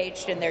be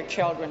engaged in their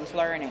children's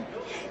learning.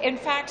 In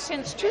fact,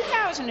 since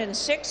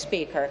 2006,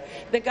 Speaker,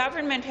 the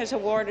government has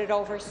awarded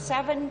over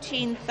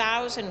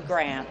 17,000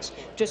 grants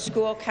to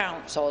school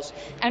councils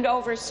and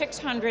over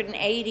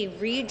 680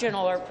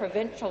 regional or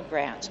provincial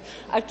grants,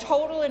 a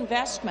total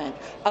investment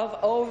of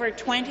over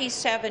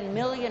 $27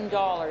 million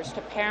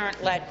to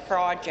parent-led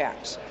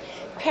projects.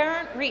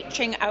 Parent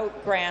Reaching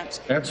Out grants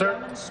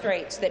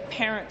demonstrates that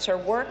parents are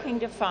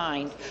working to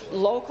find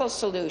local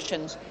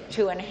solutions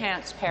to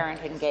enhance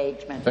parent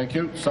engagement. Thank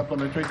you.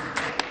 Supplementary.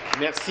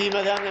 Merci,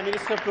 Madame la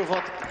Ministre, pour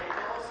votre...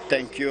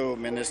 Thank you,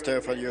 Minister,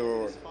 for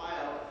your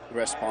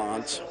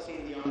response.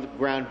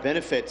 Ground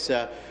benefits.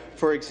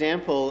 For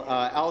example,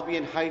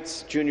 Albion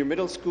Heights Junior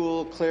Middle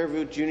School,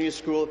 Clairvaux Junior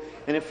School,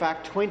 and in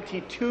fact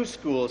 22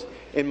 schools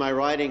in my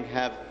riding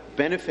have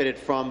benefited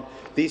from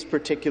these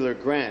particular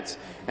grants.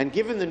 And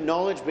given the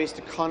knowledge-based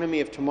economy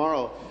of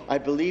tomorrow, I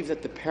believe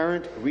that the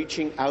Parent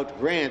Reaching Out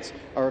grants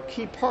are a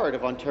key part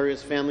of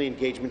Ontario's family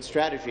engagement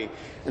strategy,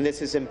 and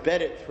this is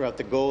embedded throughout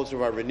the goals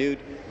of our renewed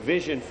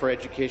vision for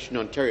Education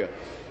Ontario.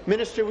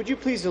 Minister, would you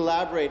please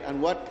elaborate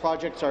on what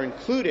projects are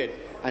included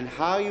and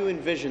how you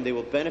envision they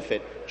will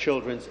benefit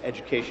children's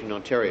education in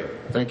Ontario?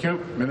 Thank you.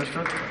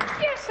 Minister.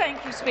 Yes,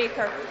 thank you,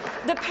 Speaker.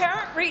 The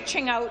Parent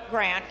Reaching Out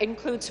grant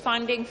includes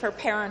funding for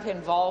parent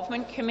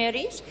involvement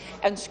committees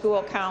and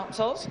school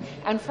councils,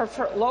 and for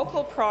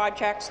local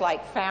projects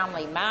like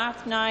family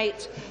math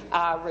nights,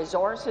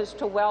 resources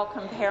to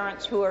welcome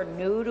parents who are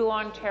new to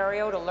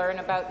Ontario to learn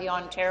about the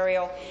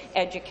Ontario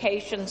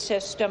education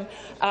system,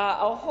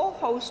 a whole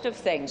host of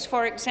things.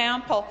 For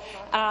example,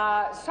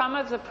 some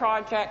of the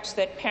projects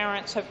that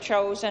parents have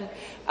chosen,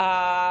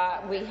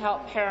 we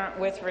help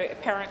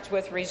parents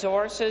with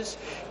resources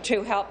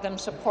to help them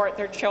support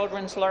their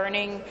children's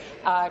learning,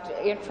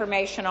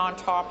 information on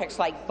topics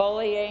like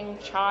bullying,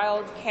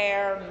 child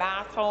care,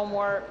 math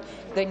homework,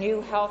 the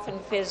new health and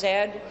phys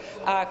ed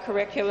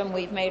curriculum.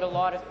 We've made a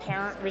lot of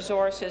parent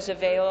resources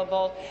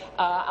available,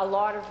 a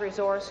lot of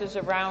resources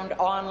around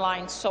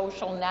online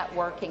social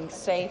networking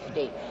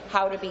safety,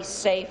 how to be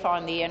safe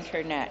on the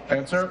internet.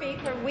 Answer.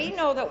 Speaker, we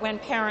know that when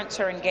parents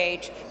are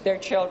engaged, their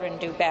children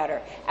do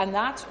better, and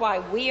that's why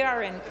we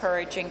are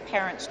encouraging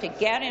parents to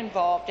get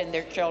involved in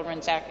their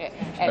children's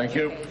education. Thank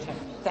you.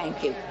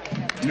 Thank you.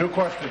 New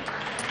question.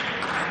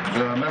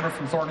 The member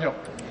from Thornhill.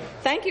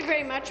 Thank you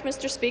very much,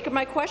 Mr. Speaker.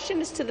 My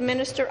question is to the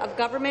Minister of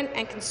Government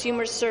and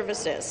Consumer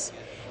Services.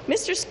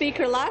 Mr.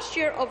 Speaker, last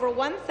year over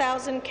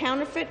 1,000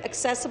 counterfeit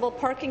accessible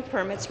parking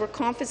permits were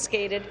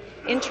confiscated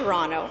in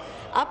Toronto,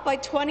 up by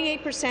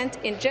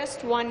 28% in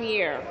just 1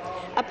 year.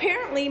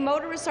 Apparently,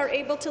 motorists are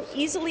able to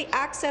easily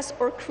access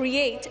or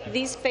create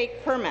these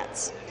fake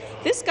permits.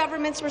 This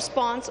government's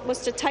response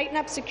was to tighten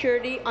up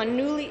security on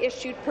newly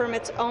issued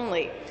permits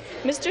only.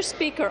 Mr.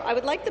 Speaker, I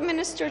would like the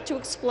minister to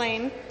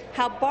explain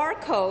how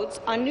barcodes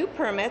on new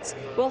permits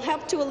will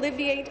help to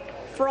alleviate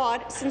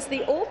fraud, since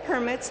the old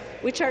permits,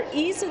 which are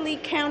easily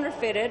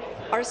counterfeited,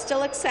 are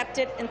still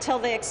accepted until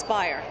they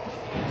expire?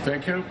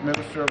 Thank you.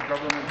 Minister of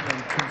Government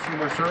and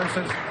Consumer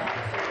Services.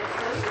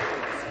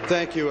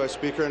 Thank you,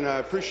 Speaker, and I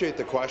appreciate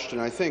the question.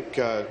 I think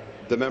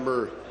the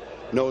member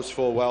knows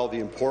full well the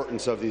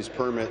importance of these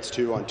permits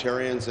to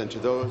Ontarians and to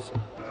those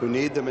who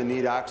need them and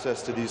need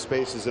access to these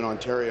spaces in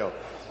Ontario.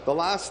 The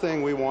last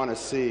thing we want to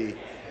see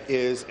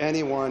is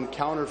anyone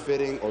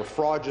counterfeiting or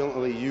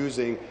fraudulently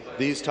using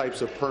these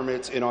types of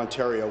permits in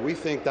Ontario. We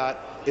think that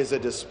is a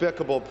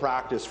despicable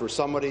practice for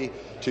somebody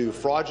to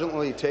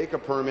fraudulently take a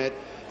permit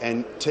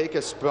and take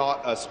a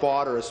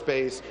spot or a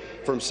space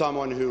from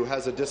someone who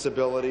has a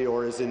disability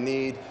or is in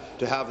need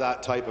to have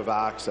that type of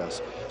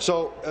access.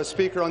 So,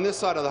 Speaker, on this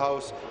side of the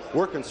House,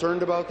 we're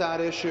concerned about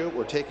that issue.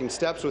 We're taking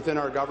steps within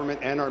our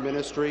government and our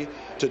ministry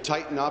to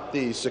tighten up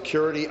the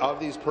security of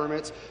these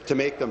permits, to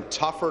make them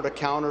tougher to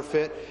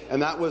counterfeit,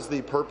 and that was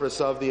the purpose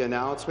of the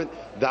announcement.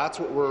 That's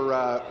what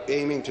we're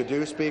aiming to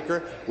do,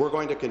 Speaker. We're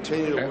going to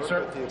continue to work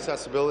with the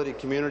accessibility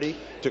community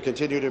to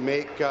continue to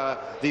make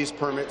these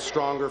permits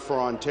stronger for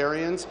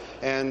Ontarians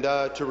and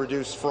to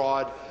reduce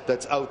fraud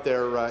that's out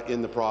there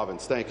in the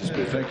province. Thank you,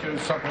 Speaker. Thank you.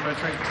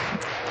 Supplementary.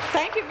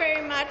 Thank you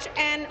very much.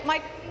 And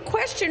my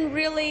question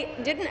really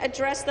didn't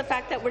address the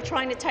fact that we're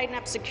trying to tighten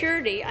up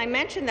security. I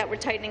mentioned that we're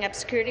tightening up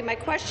security. My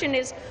question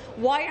is,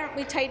 why aren't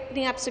we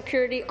tightening up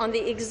security on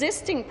the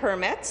existing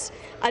permits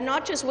and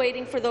not just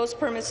waiting for those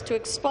permits to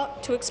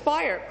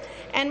expire?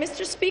 And,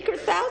 Mr. Speaker,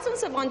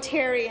 thousands of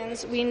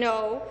Ontarians, we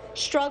know,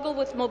 struggle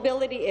with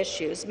mobility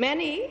issues.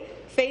 Many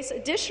face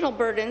additional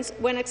burdens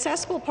when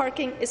accessible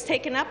parking is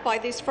taken up by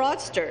these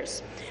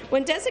fraudsters.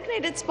 When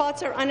designated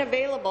spots are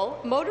unavailable,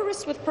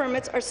 motorists with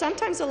permits are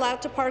sometimes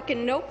allowed to park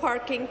in no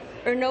parking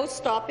or no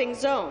stopping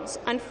zones.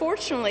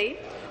 Unfortunately,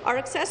 our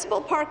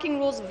accessible parking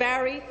rules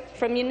vary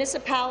from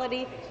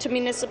municipality to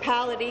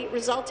municipality,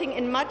 resulting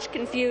in much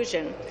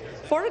confusion.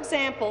 For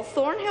example,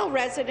 Thornhill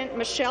resident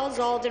Michelle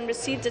Zalden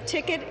received a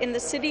ticket in the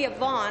City of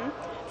Vaughan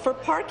for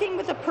parking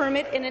with a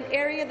permit in an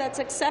area that's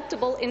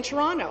acceptable in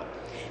Toronto.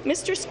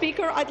 Mr.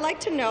 Speaker, I'd like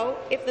to know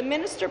if the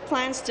minister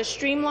plans to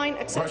streamline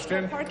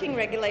accessible parking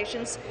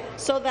regulations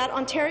so that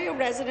Ontario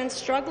residents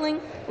struggling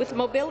with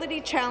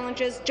mobility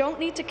challenges don't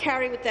need to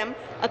carry with them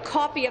a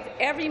copy of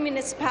every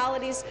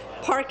municipality's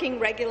parking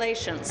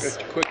regulations.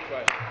 Quick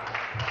question.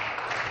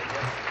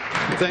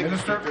 Thank you,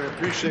 Speaker. I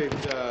appreciate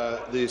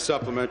the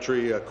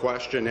supplementary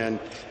question. And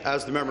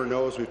as the member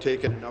knows, we've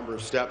taken a number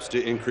of steps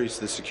to increase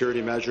the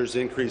security measures,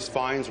 increase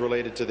fines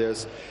related to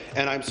this.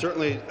 And I'm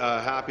certainly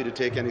happy to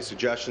take any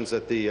suggestions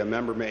that the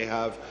member may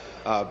have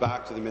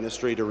back to the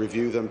ministry to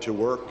review them, to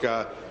work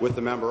with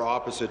the member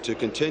opposite to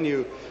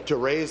continue to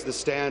raise the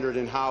standard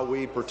in how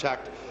we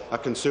protect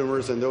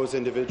consumers and those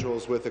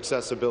individuals with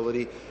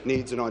accessibility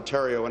needs in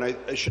Ontario. And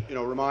I should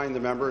remind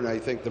the member, and I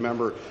think the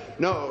member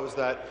knows,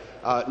 that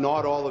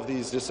not all of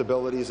these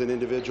disabilities and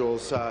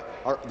individuals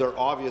they're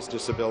obvious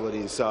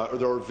disabilities or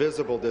they're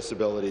visible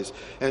disabilities.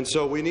 And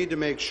so we need to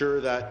make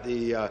sure that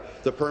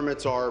the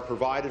permits are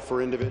provided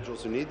for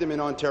individuals who need them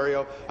in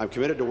Ontario. I'm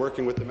committed to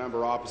working with the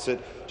member opposite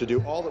to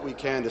do all that we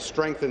can to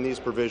strengthen these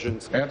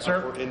provisions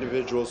for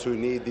individuals who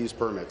need these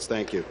permits.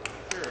 Thank you.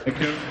 Thank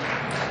you.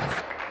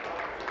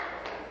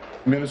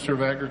 Minister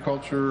of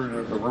Agriculture,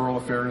 Rural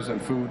Affairs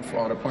and Food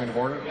on a point of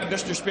order.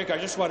 Mr. Speaker, I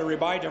just want to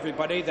remind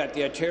everybody that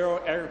the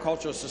Ontario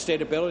Agricultural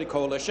Sustainability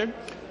Coalition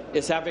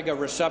is having a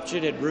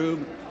reception in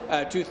room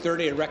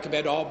 230 and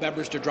recommend all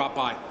members to drop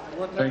by.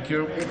 Thank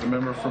you. The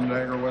member from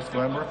Niagara West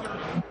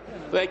Glanbrook.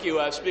 Thank you,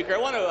 Speaker. I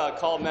want to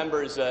call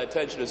members'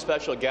 attention to a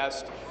special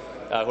guest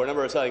who our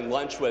member is having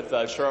lunch with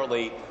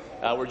shortly.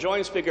 We're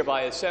joined, Speaker,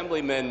 by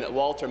Assemblyman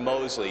Walter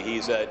Mosley.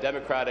 He's a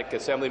Democratic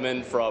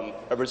Assemblyman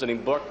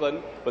representing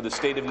Brooklyn for the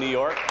state of New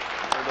York.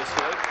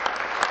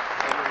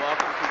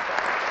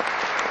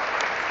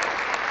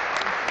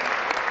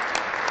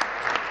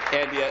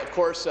 And of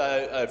course,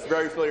 a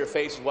very familiar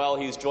face as well.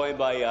 He's joined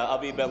by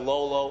Avi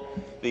Ben-Lolo,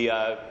 the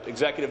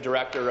Executive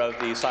Director of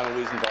the Simon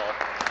Wiesenthal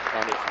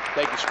Foundation.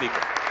 Thank you,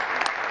 Speaker.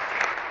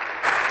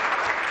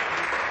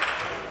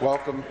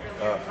 Welcome.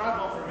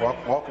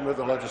 Welcome to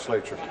the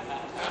legislature.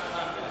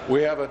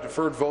 We have a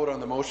deferred vote on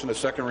the motion of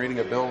second reading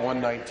of Bill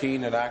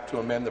 119, an act to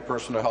amend the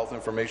Personal Health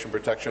Information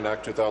Protection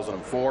Act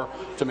 2004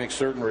 to make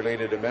certain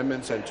related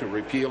amendments and to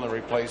repeal and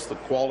replace the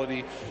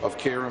Quality of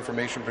Care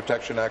Information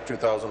Protection Act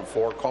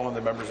 2004. Calling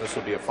the members, this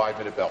will be a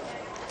 5-minute bill.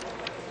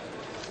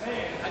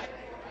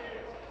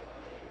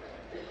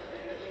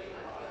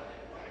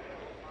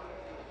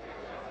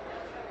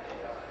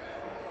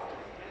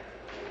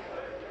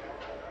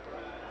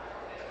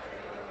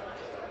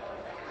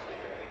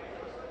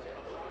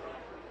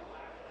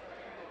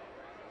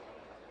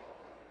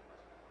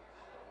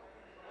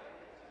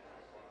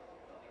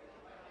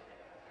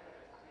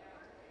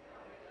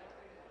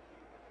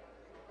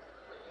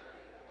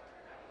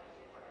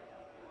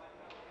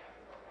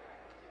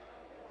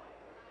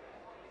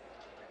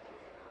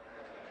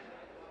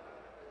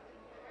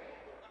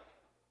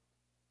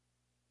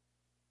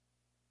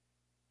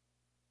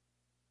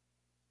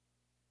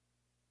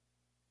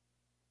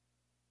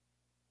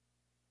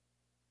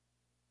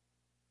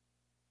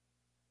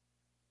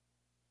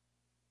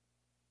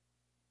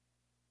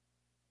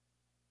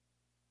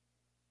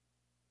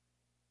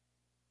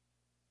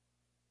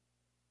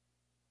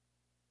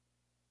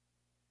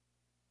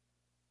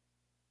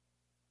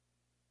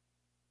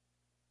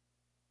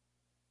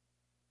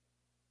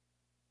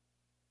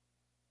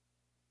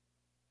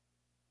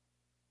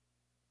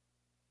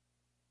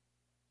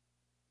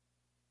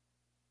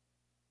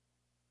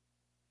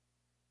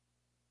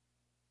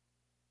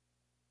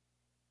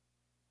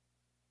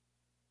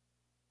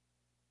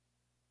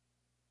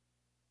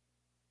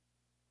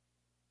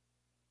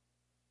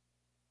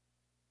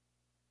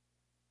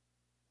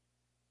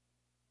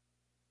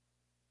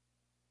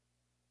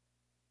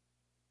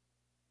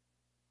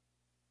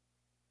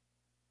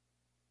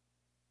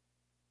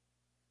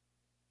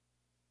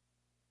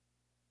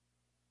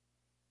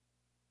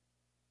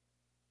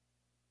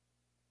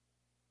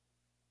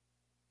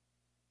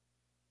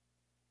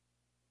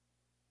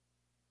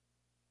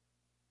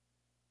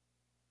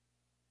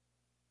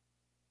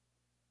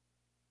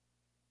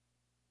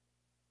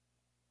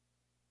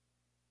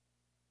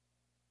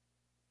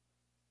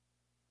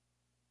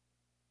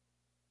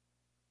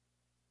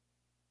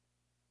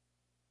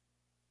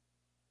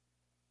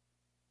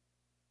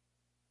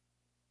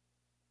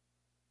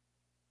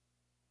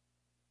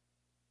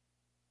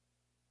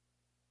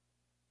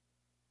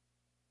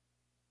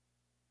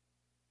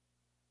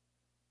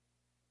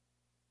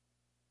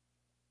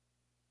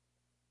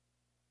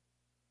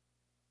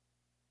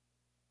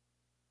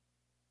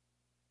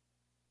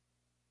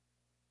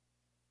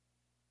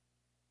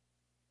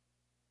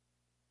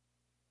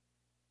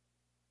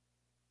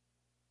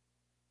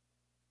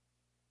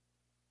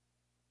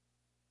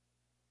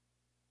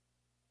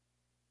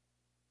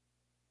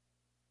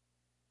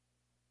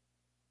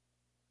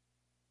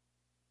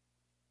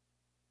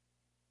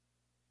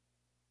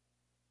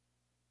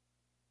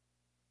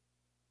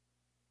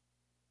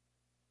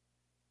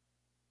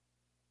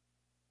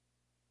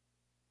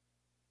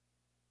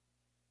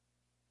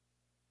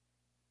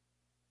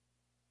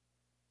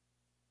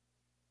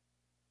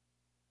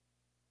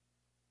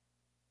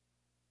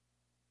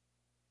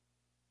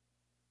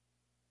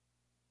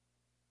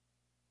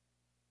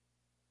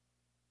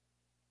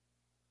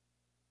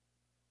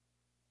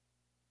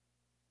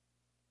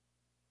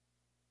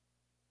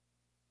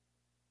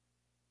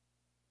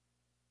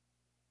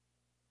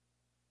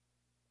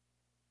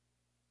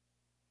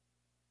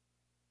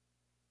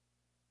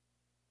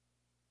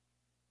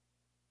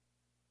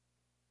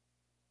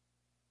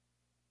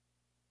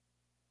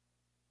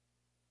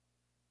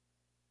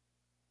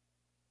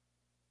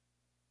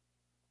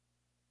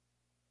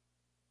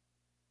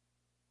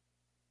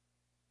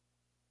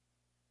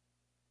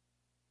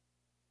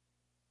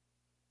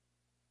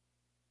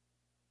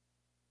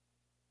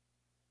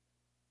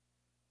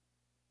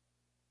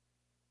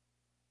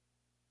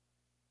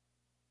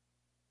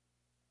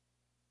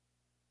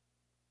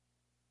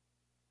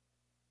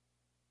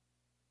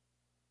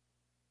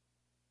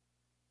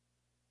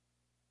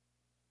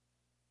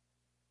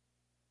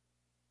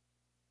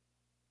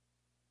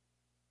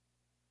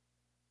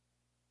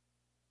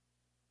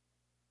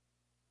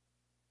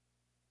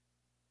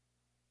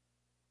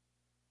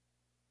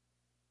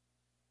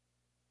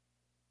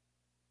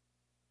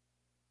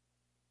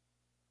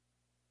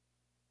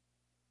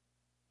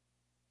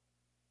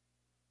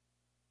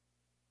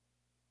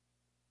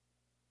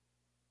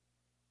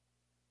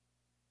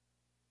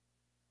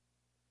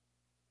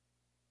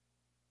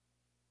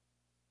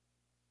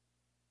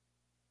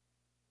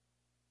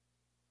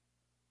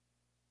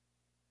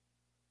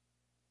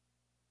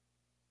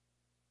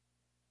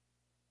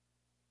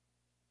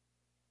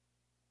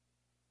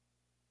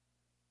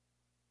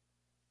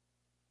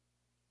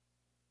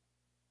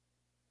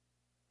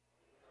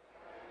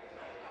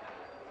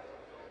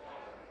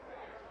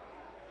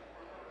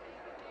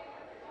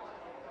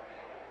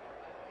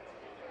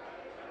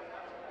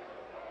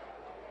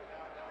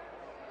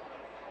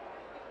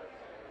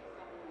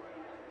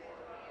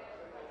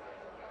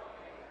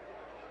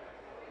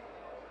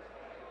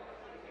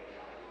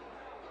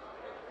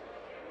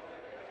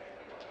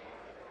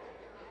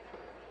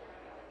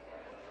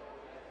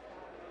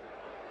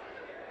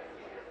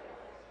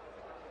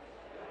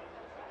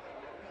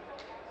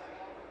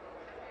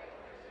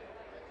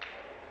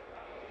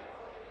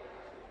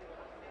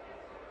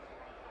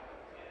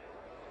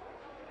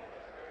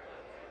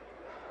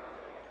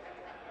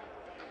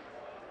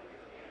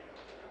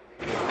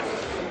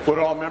 Would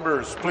all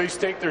members please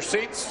take their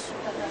seats?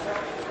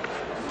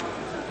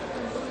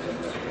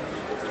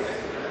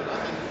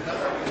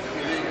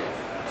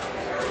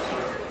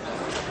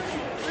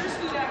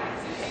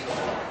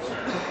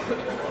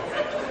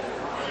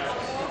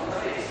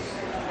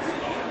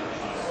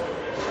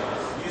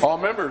 All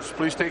members,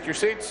 please take your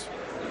seats.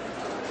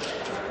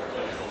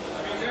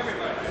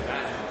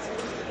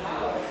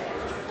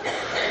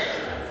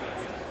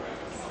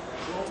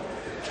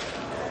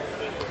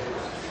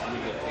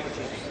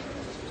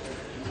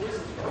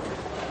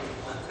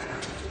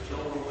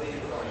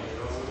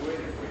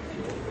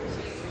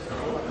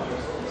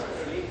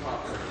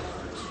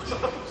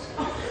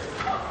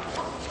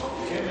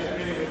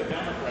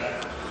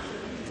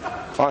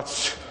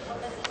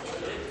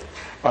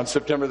 On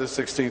September the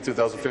 16th,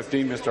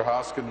 2015, Mr.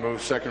 Hoskin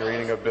moved second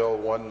reading of Bill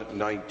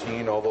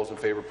 119. All those in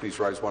favour, please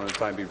rise one at a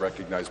time. Be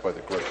recognized by the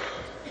clerk.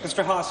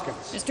 Mr. Hoskins.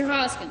 Mr.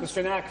 Hoskins.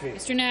 Mr. Naqvi.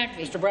 Mr.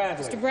 Naqvi. Mr.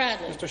 Bradley. Mr.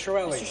 Bradley. Mr.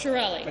 Shirelli. Mr.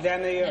 Shirelli.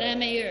 Madame Mayor. Madame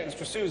Mayor.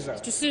 Mr. Sousa.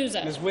 Mr.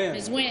 Sousa. Ms. Wynne.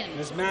 Ms. Wynne.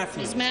 Ms. Matthews.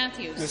 Ms.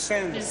 Matthews. Ms.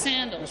 Sandals. Ms.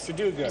 Sandals. Mr.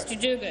 Duguid.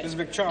 Mr. Duguid. Ms.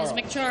 McCharles.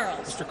 Ms.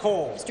 McCharles. Mr.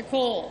 Cole. Mr.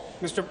 Cole.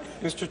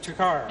 Mr.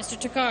 Takar. Mr.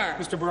 Takar.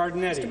 Mr.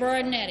 Berardinetti. Mr.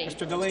 Berardinetti.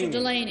 Mr. Delaney. Mr.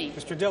 Delaney.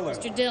 Mr. Dillon.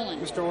 Mr. Dillon.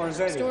 Mr.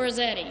 Orzetti. Mr.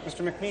 Orzetti.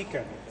 Mr.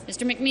 McMeekin.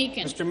 Mr.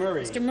 McMeekin. Mr.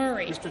 Murray. Mr.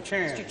 Murray. Mr.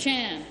 Chan. Mr.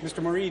 Chan.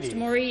 Mr. Moridi. Mr.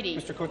 Moridi.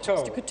 Mr.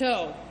 Coteau. Mr.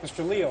 Coteau.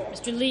 Mr. Leal.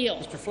 Mr. Leal.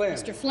 Mr. Flynn.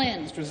 Mr.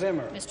 Flynn. Mr.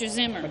 Zimmer. Mr.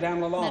 Zimmer. Madame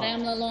Lalonde.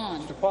 Madame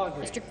Lalonde. Mr.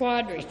 Quadri. Mr.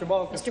 Quadri. Mr.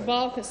 Balkison. Mr.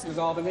 Balkison. Ms.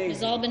 Albanese.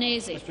 Ms.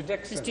 Albanese. Mr.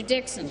 Dixon. Mr.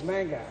 Dixon. Ms.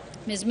 Manga.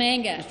 Ms.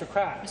 Manga. Mr.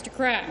 Kraft. Mr.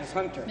 Kraft. Ms.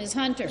 Hunter. Ms.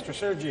 Hunter. Mr.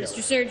 Sergio.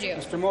 Mr. Sergio.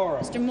 Mr. Morrow.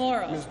 Mr.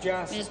 Morrow. Ms.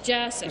 Jassy. Ms.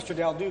 Jassy. Mr.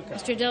 Del Duca.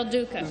 Mr. Del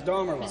Duca. Ms.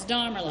 Domerla. Ms.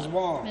 Domerla. Ms.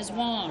 Wong. Ms.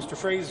 Wong. Mr.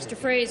 Fraser. Mr.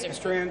 Fraser.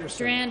 Mr.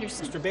 Anderson. Mr.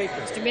 Anderson. Mr. Baker.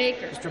 Mr.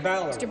 Baker. Mr.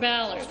 Ballard. Mr.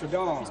 Ballard. Mr.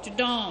 Dong. Mr.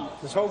 Dong.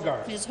 Ms.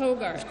 Hogarth. Ms.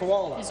 Hogarth. Ms.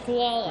 Koala. Ms.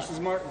 Koala. Mrs.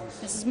 Martins.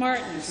 Mrs.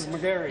 Martins. Mrs.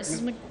 McGarry.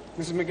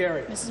 Mrs.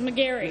 McGarry. Mrs.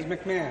 McGarry. Ms.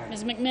 McMahon.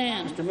 Ms.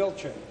 McMahon. Mr.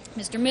 Milchin.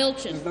 Mr.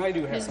 Milchin. Ms.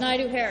 Naidu Harris. Ms.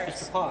 Naidu Harris.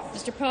 Mr.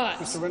 Potts. Mr.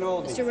 Potts. Mr.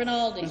 Rinaldi. Mr.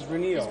 Rinaldi. Ms.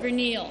 Verneal. Ms.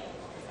 Verneal.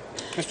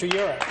 Mr.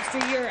 Urick. Mr.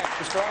 Urick.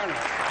 Mr. Arnott.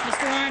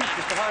 Mr. Arnott.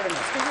 Mr. Hardeman.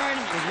 Mr.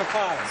 Hardeman. Ms.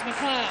 McLeod. Ms.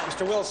 McLeod.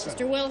 Mr. Wilson.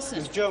 Mr. Wilson.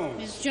 Ms. Jones.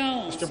 Ms.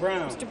 Jones. Mr.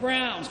 Brown. Mr.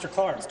 Brown. Mr.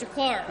 Clark. Mr.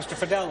 Clark. Mr.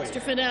 Fideli. Mr.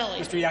 Fideli.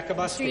 Mr.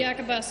 Yakubuski. Mr.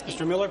 Yakubuski.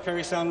 Mr. Miller,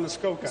 Perry Sound,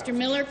 Muskoka. Mr.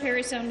 Miller,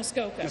 Perry Sound,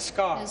 Muskoka. Ms.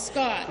 Scott. Ms.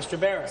 Scott. Mr.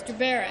 Barrett. Mr.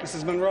 Barrett.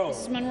 Mrs. Monroe.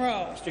 Mrs.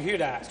 Monroe. Mr.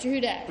 Hudak. Mr.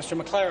 Hudak.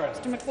 Mr. McLaren.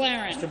 Mr.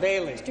 McLaren. Mr.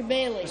 Bailey. Mr.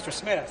 Bailey. Mr.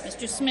 Smith.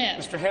 Mr.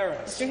 Smith. Mr.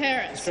 Harris. Mr.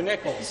 Harris. Mr.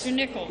 Nichols. Mr.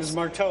 Nichols. Ms.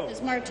 Marteau.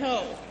 Ms.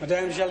 Marteau.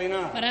 Madame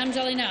Jelina. Madame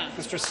Jelina.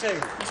 Mr. Singh.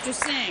 Mr.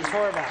 Singh. Ms.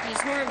 Horvath. Ms.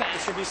 Horvath.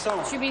 Mr. Bisson.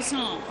 Mr.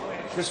 Bisson.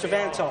 Mr.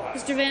 Vantall.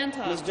 Mr.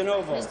 Vantall. Ms.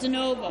 DeNovo. Ms.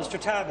 DeNovo. Mr.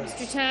 Tabbins.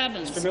 Mr.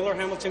 Tabbins. Mr. Miller,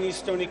 Hamilton East,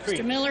 Stony Creek.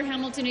 Mr. Miller,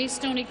 Hamilton East,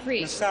 Stony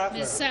Creek. Ms. Sattler.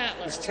 Ms.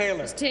 Sattler. Ms. Taylor.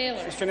 Ms.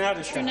 Taylor. Mr.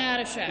 Natashak. Mr.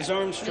 Natashak. Ms.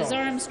 Armstrong. Ms.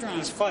 Armstrong.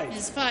 Ms. Fife.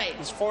 Ms. Fife.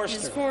 Ms. Forster.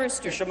 Ms.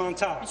 Forster. Mr.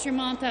 Montag. Mr.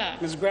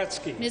 Montag. Ms.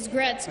 Gretzky. Ms.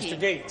 Gretzky. Mr.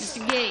 Gates.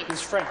 Mr. Gates.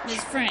 Ms. French.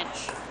 Ms.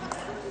 French.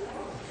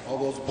 All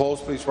those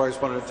opposed, please rise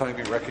one at a time.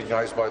 Be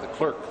recognized by the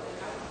clerk.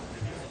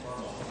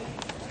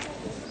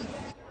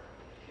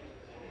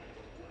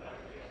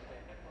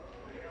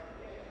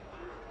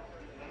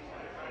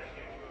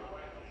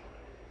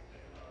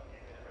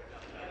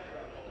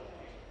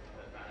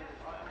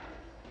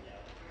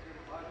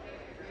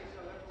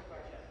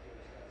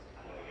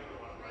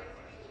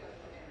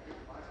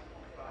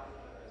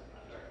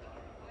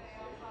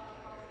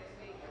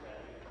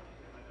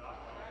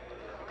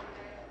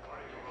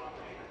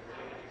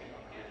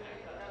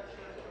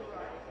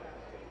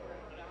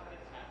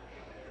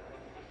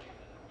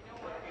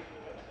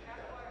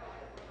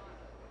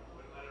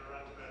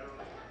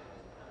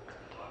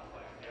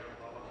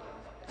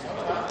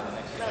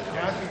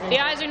 The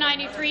ayes are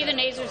 93, the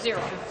nays are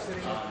 0.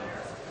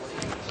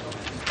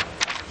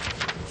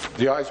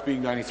 The ayes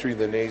being 93,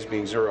 the nays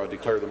being 0, I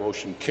declare the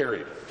motion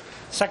carried.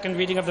 Second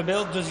reading of the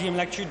bill, deuxième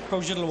lecture du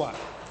projet de loi.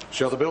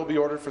 Shall the bill be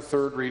ordered for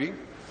third reading?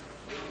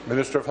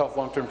 Minister of Health,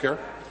 Long-Term Care.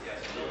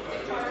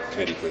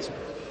 Committee, please.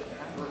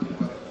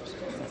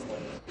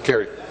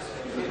 Carried.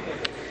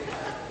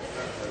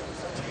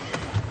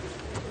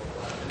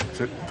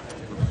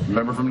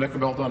 Member from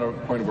Nickel on a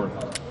point of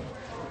order.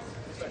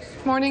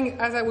 Morning,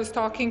 as I was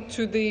talking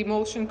to the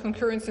motion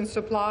concurrence in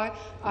supply,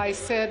 I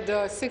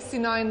said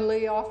 69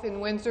 layoff in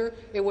Windsor.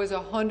 It was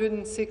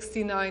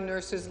 169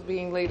 nurses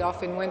being laid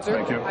off in Windsor.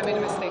 Thank you. I made a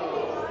mistake.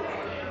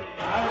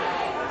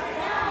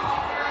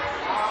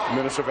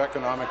 Minister of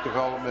Economic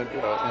Development,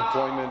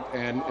 Employment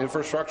and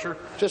Infrastructure.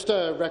 Just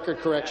a record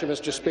correction,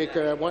 Mr.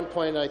 Speaker. At one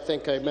point, I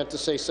think I meant to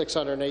say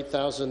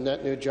 608,000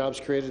 net new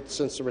jobs created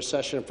since the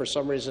recession. For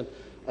some reason,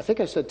 I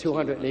think I said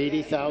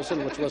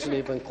 280,000, which wasn't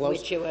even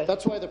close.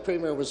 That's why the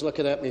Premier was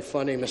looking at me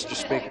funny, Mr.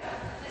 Speaker.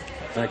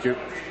 Thank you.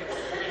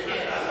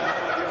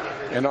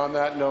 And on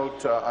that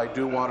note, I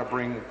do want to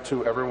bring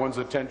to everyone's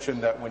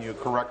attention that when you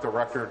correct the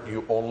record,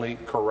 you only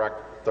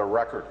correct the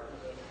record.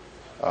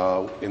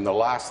 In the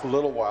last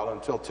little while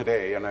until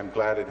today, and I'm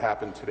glad it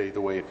happened today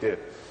the way it did,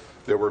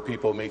 there were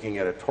people making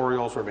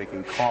editorials or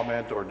making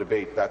comment or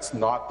debate. That's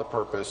not the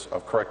purpose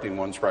of correcting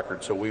one's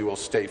record, so we will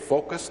stay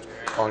focused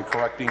on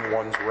correcting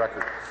one's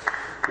record.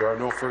 There are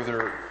no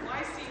further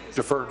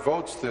deferred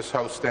votes. This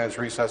House stands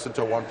recessed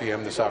until 1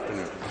 p.m. this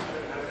afternoon.